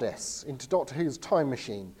TARDIS, into Doctor Who's time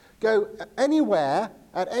machine. Go anywhere,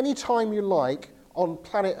 at any time you like, on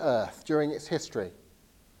planet Earth during its history.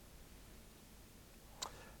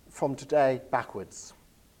 From today backwards.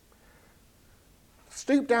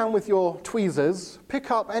 Stoop down with your tweezers, pick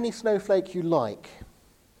up any snowflake you like.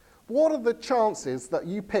 What are the chances that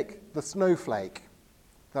you pick the snowflake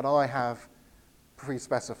that I have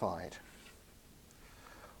pre-specified?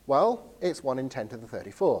 Well, it's 1 in 10 to the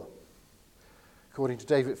 34. According to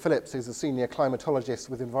David Phillips, who's a senior climatologist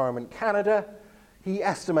with Environment Canada, he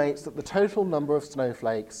estimates that the total number of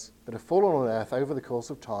snowflakes that have fallen on Earth over the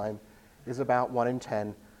course of time is about 1 in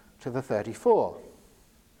 10 to the 34.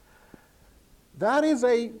 That is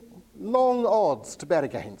a long odds to bet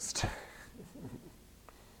against.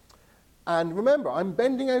 And remember, I'm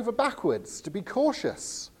bending over backwards to be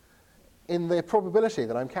cautious in the probability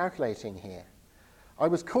that I'm calculating here. I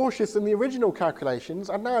was cautious in the original calculations,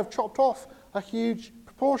 and now I've chopped off a huge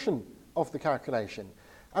proportion of the calculation.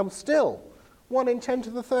 And still, 1 in 10 to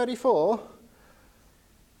the 34.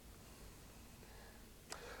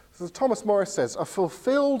 So as Thomas Morris says, a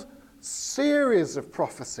fulfilled series of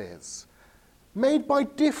prophecies made by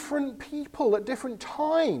different people at different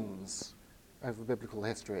times over biblical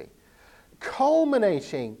history,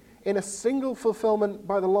 culminating in a single fulfillment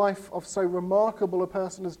by the life of so remarkable a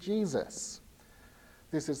person as Jesus.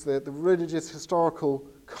 This is the religious historical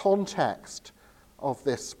context of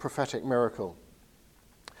this prophetic miracle.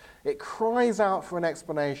 It cries out for an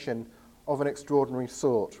explanation of an extraordinary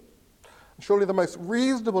sort. Surely the most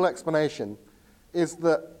reasonable explanation is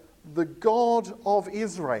that the God of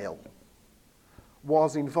Israel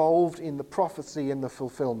was involved in the prophecy and the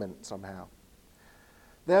fulfillment somehow,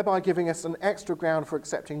 thereby giving us an extra ground for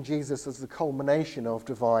accepting Jesus as the culmination of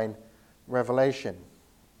divine revelation.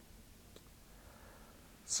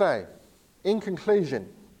 So, in conclusion,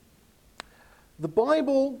 the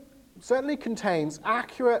Bible certainly contains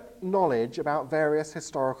accurate knowledge about various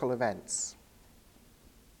historical events.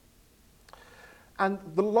 And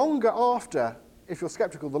the longer after, if you're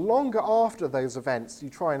skeptical, the longer after those events you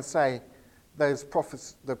try and say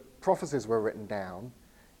the prophecies were written down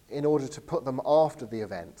in order to put them after the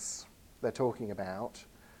events they're talking about,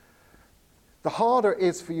 the harder it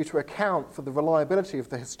is for you to account for the reliability of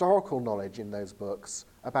the historical knowledge in those books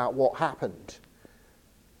about what happened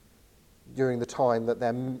during the time that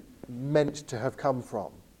they're meant to have come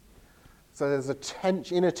from. So there's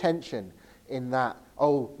inner tension in that,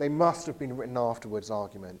 they must have been written afterwards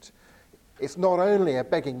argument. It's not only a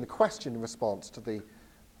begging the question response to the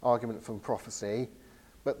argument from prophecy,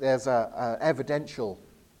 but there's an evidential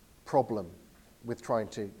problem with trying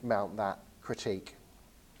to mount that critique.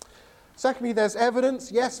 Secondly, there's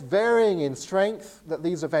evidence, yes, varying in strength, that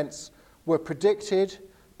these events were predicted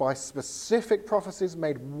by specific prophecies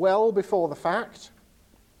made well before the fact.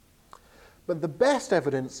 But the best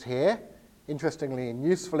evidence here, interestingly and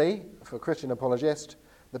usefully for a Christian apologist,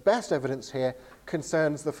 the best evidence here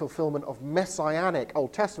concerns the fulfillment of messianic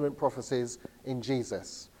Old Testament prophecies in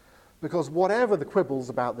Jesus. Because whatever the quibbles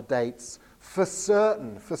about the dates, for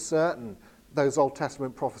certain, those Old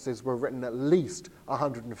Testament prophecies were written at least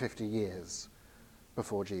 150 years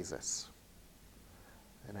before Jesus.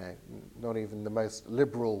 Not even the most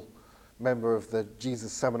liberal member of the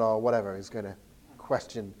Jesus seminar or whatever is going to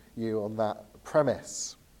question you on that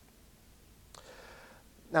premise.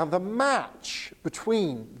 Now, the match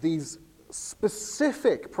between these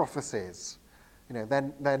specific prophecies,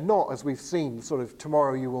 they're not, as we've seen, sort of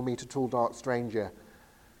tomorrow you will meet a tall, dark stranger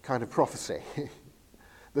kind of prophecy.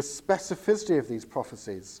 The specificity of these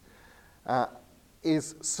prophecies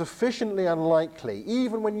is sufficiently unlikely,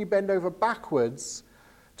 even when you bend over backwards,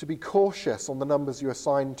 to be cautious on the numbers you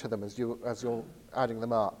assign to them as you're adding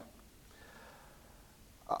them up.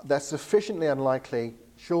 They're sufficiently unlikely,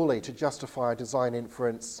 surely, to justify a design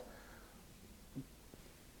inference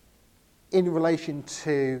in relation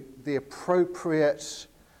to the appropriate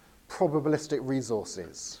probabilistic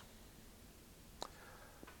resources.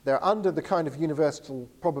 They're under the kind of universal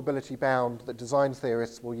probability bound that design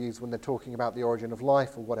theorists will use when they're talking about the origin of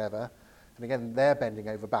life or whatever. And again, they're bending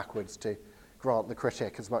over backwards to grant the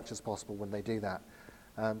critic as much as possible when they do that.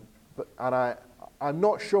 I'm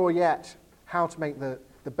not sure yet how to make the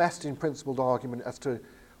best in principled argument as to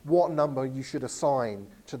what number you should assign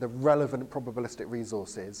to the relevant probabilistic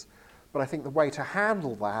resources. But I think the way to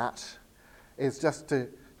handle that is just to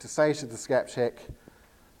say to the skeptic,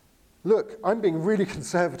 look, I'm being really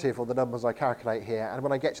conservative on the numbers I calculate here, and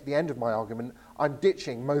when I get to the end of my argument, I'm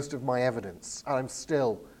ditching most of my evidence, and I'm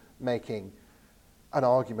still making an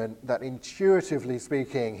argument that, intuitively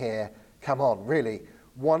speaking here, come on, really,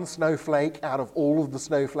 one snowflake out of all of the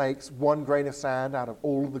snowflakes, one grain of sand out of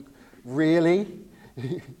all of the... Really?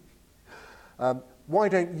 Why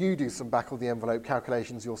don't you do some back-of-the-envelope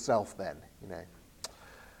calculations yourself then,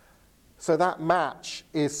 So that match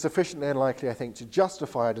is sufficiently unlikely, I think, to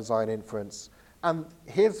justify a design inference. And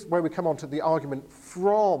here's where we come on to the argument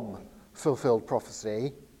from fulfilled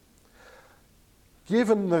prophecy.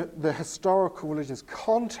 given the historical religious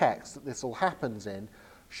context that this all happens in,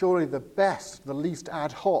 surely the best, the least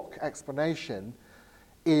ad hoc explanation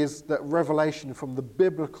is that revelation from the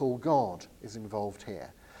biblical God is involved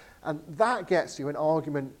here. And that gets you an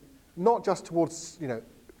argument not just towards,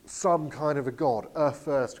 some kind of a God, a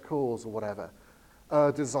first cause or whatever,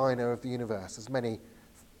 a designer of the universe, as many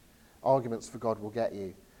arguments for God will get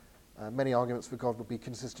you. Many arguments for God will be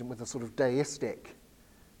consistent with a sort of deistic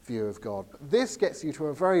view of God. But this gets you to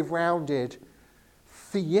a very rounded,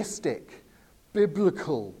 theistic,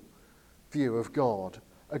 biblical view of God,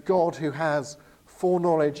 a God who has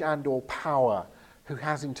foreknowledge and or power, who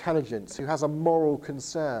has intelligence, who has a moral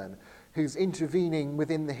concern, who's intervening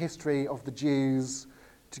within the history of the Jews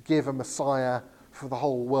to give a Messiah for the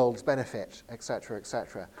whole world's benefit, etc.,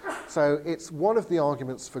 etc. So it's one of the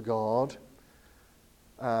arguments for God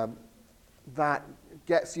that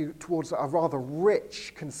gets you towards a rather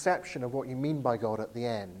rich conception of what you mean by God at the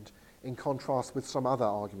end, in contrast with some other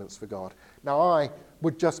arguments for God. Now, I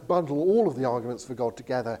would just bundle all of the arguments for God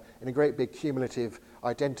together in a great big cumulative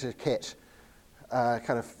identikit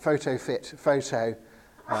kind of photo-fit photo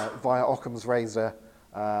via Occam's razor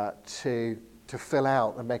to fill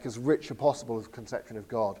out and make as rich as possible a conception of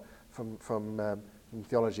God from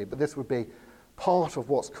theology. But this would be part of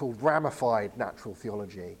what's called ramified natural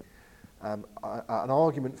theology, an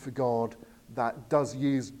argument for God that does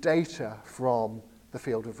use data from the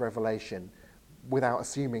field of revelation without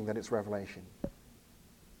assuming that it's revelation.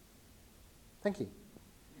 Thank you.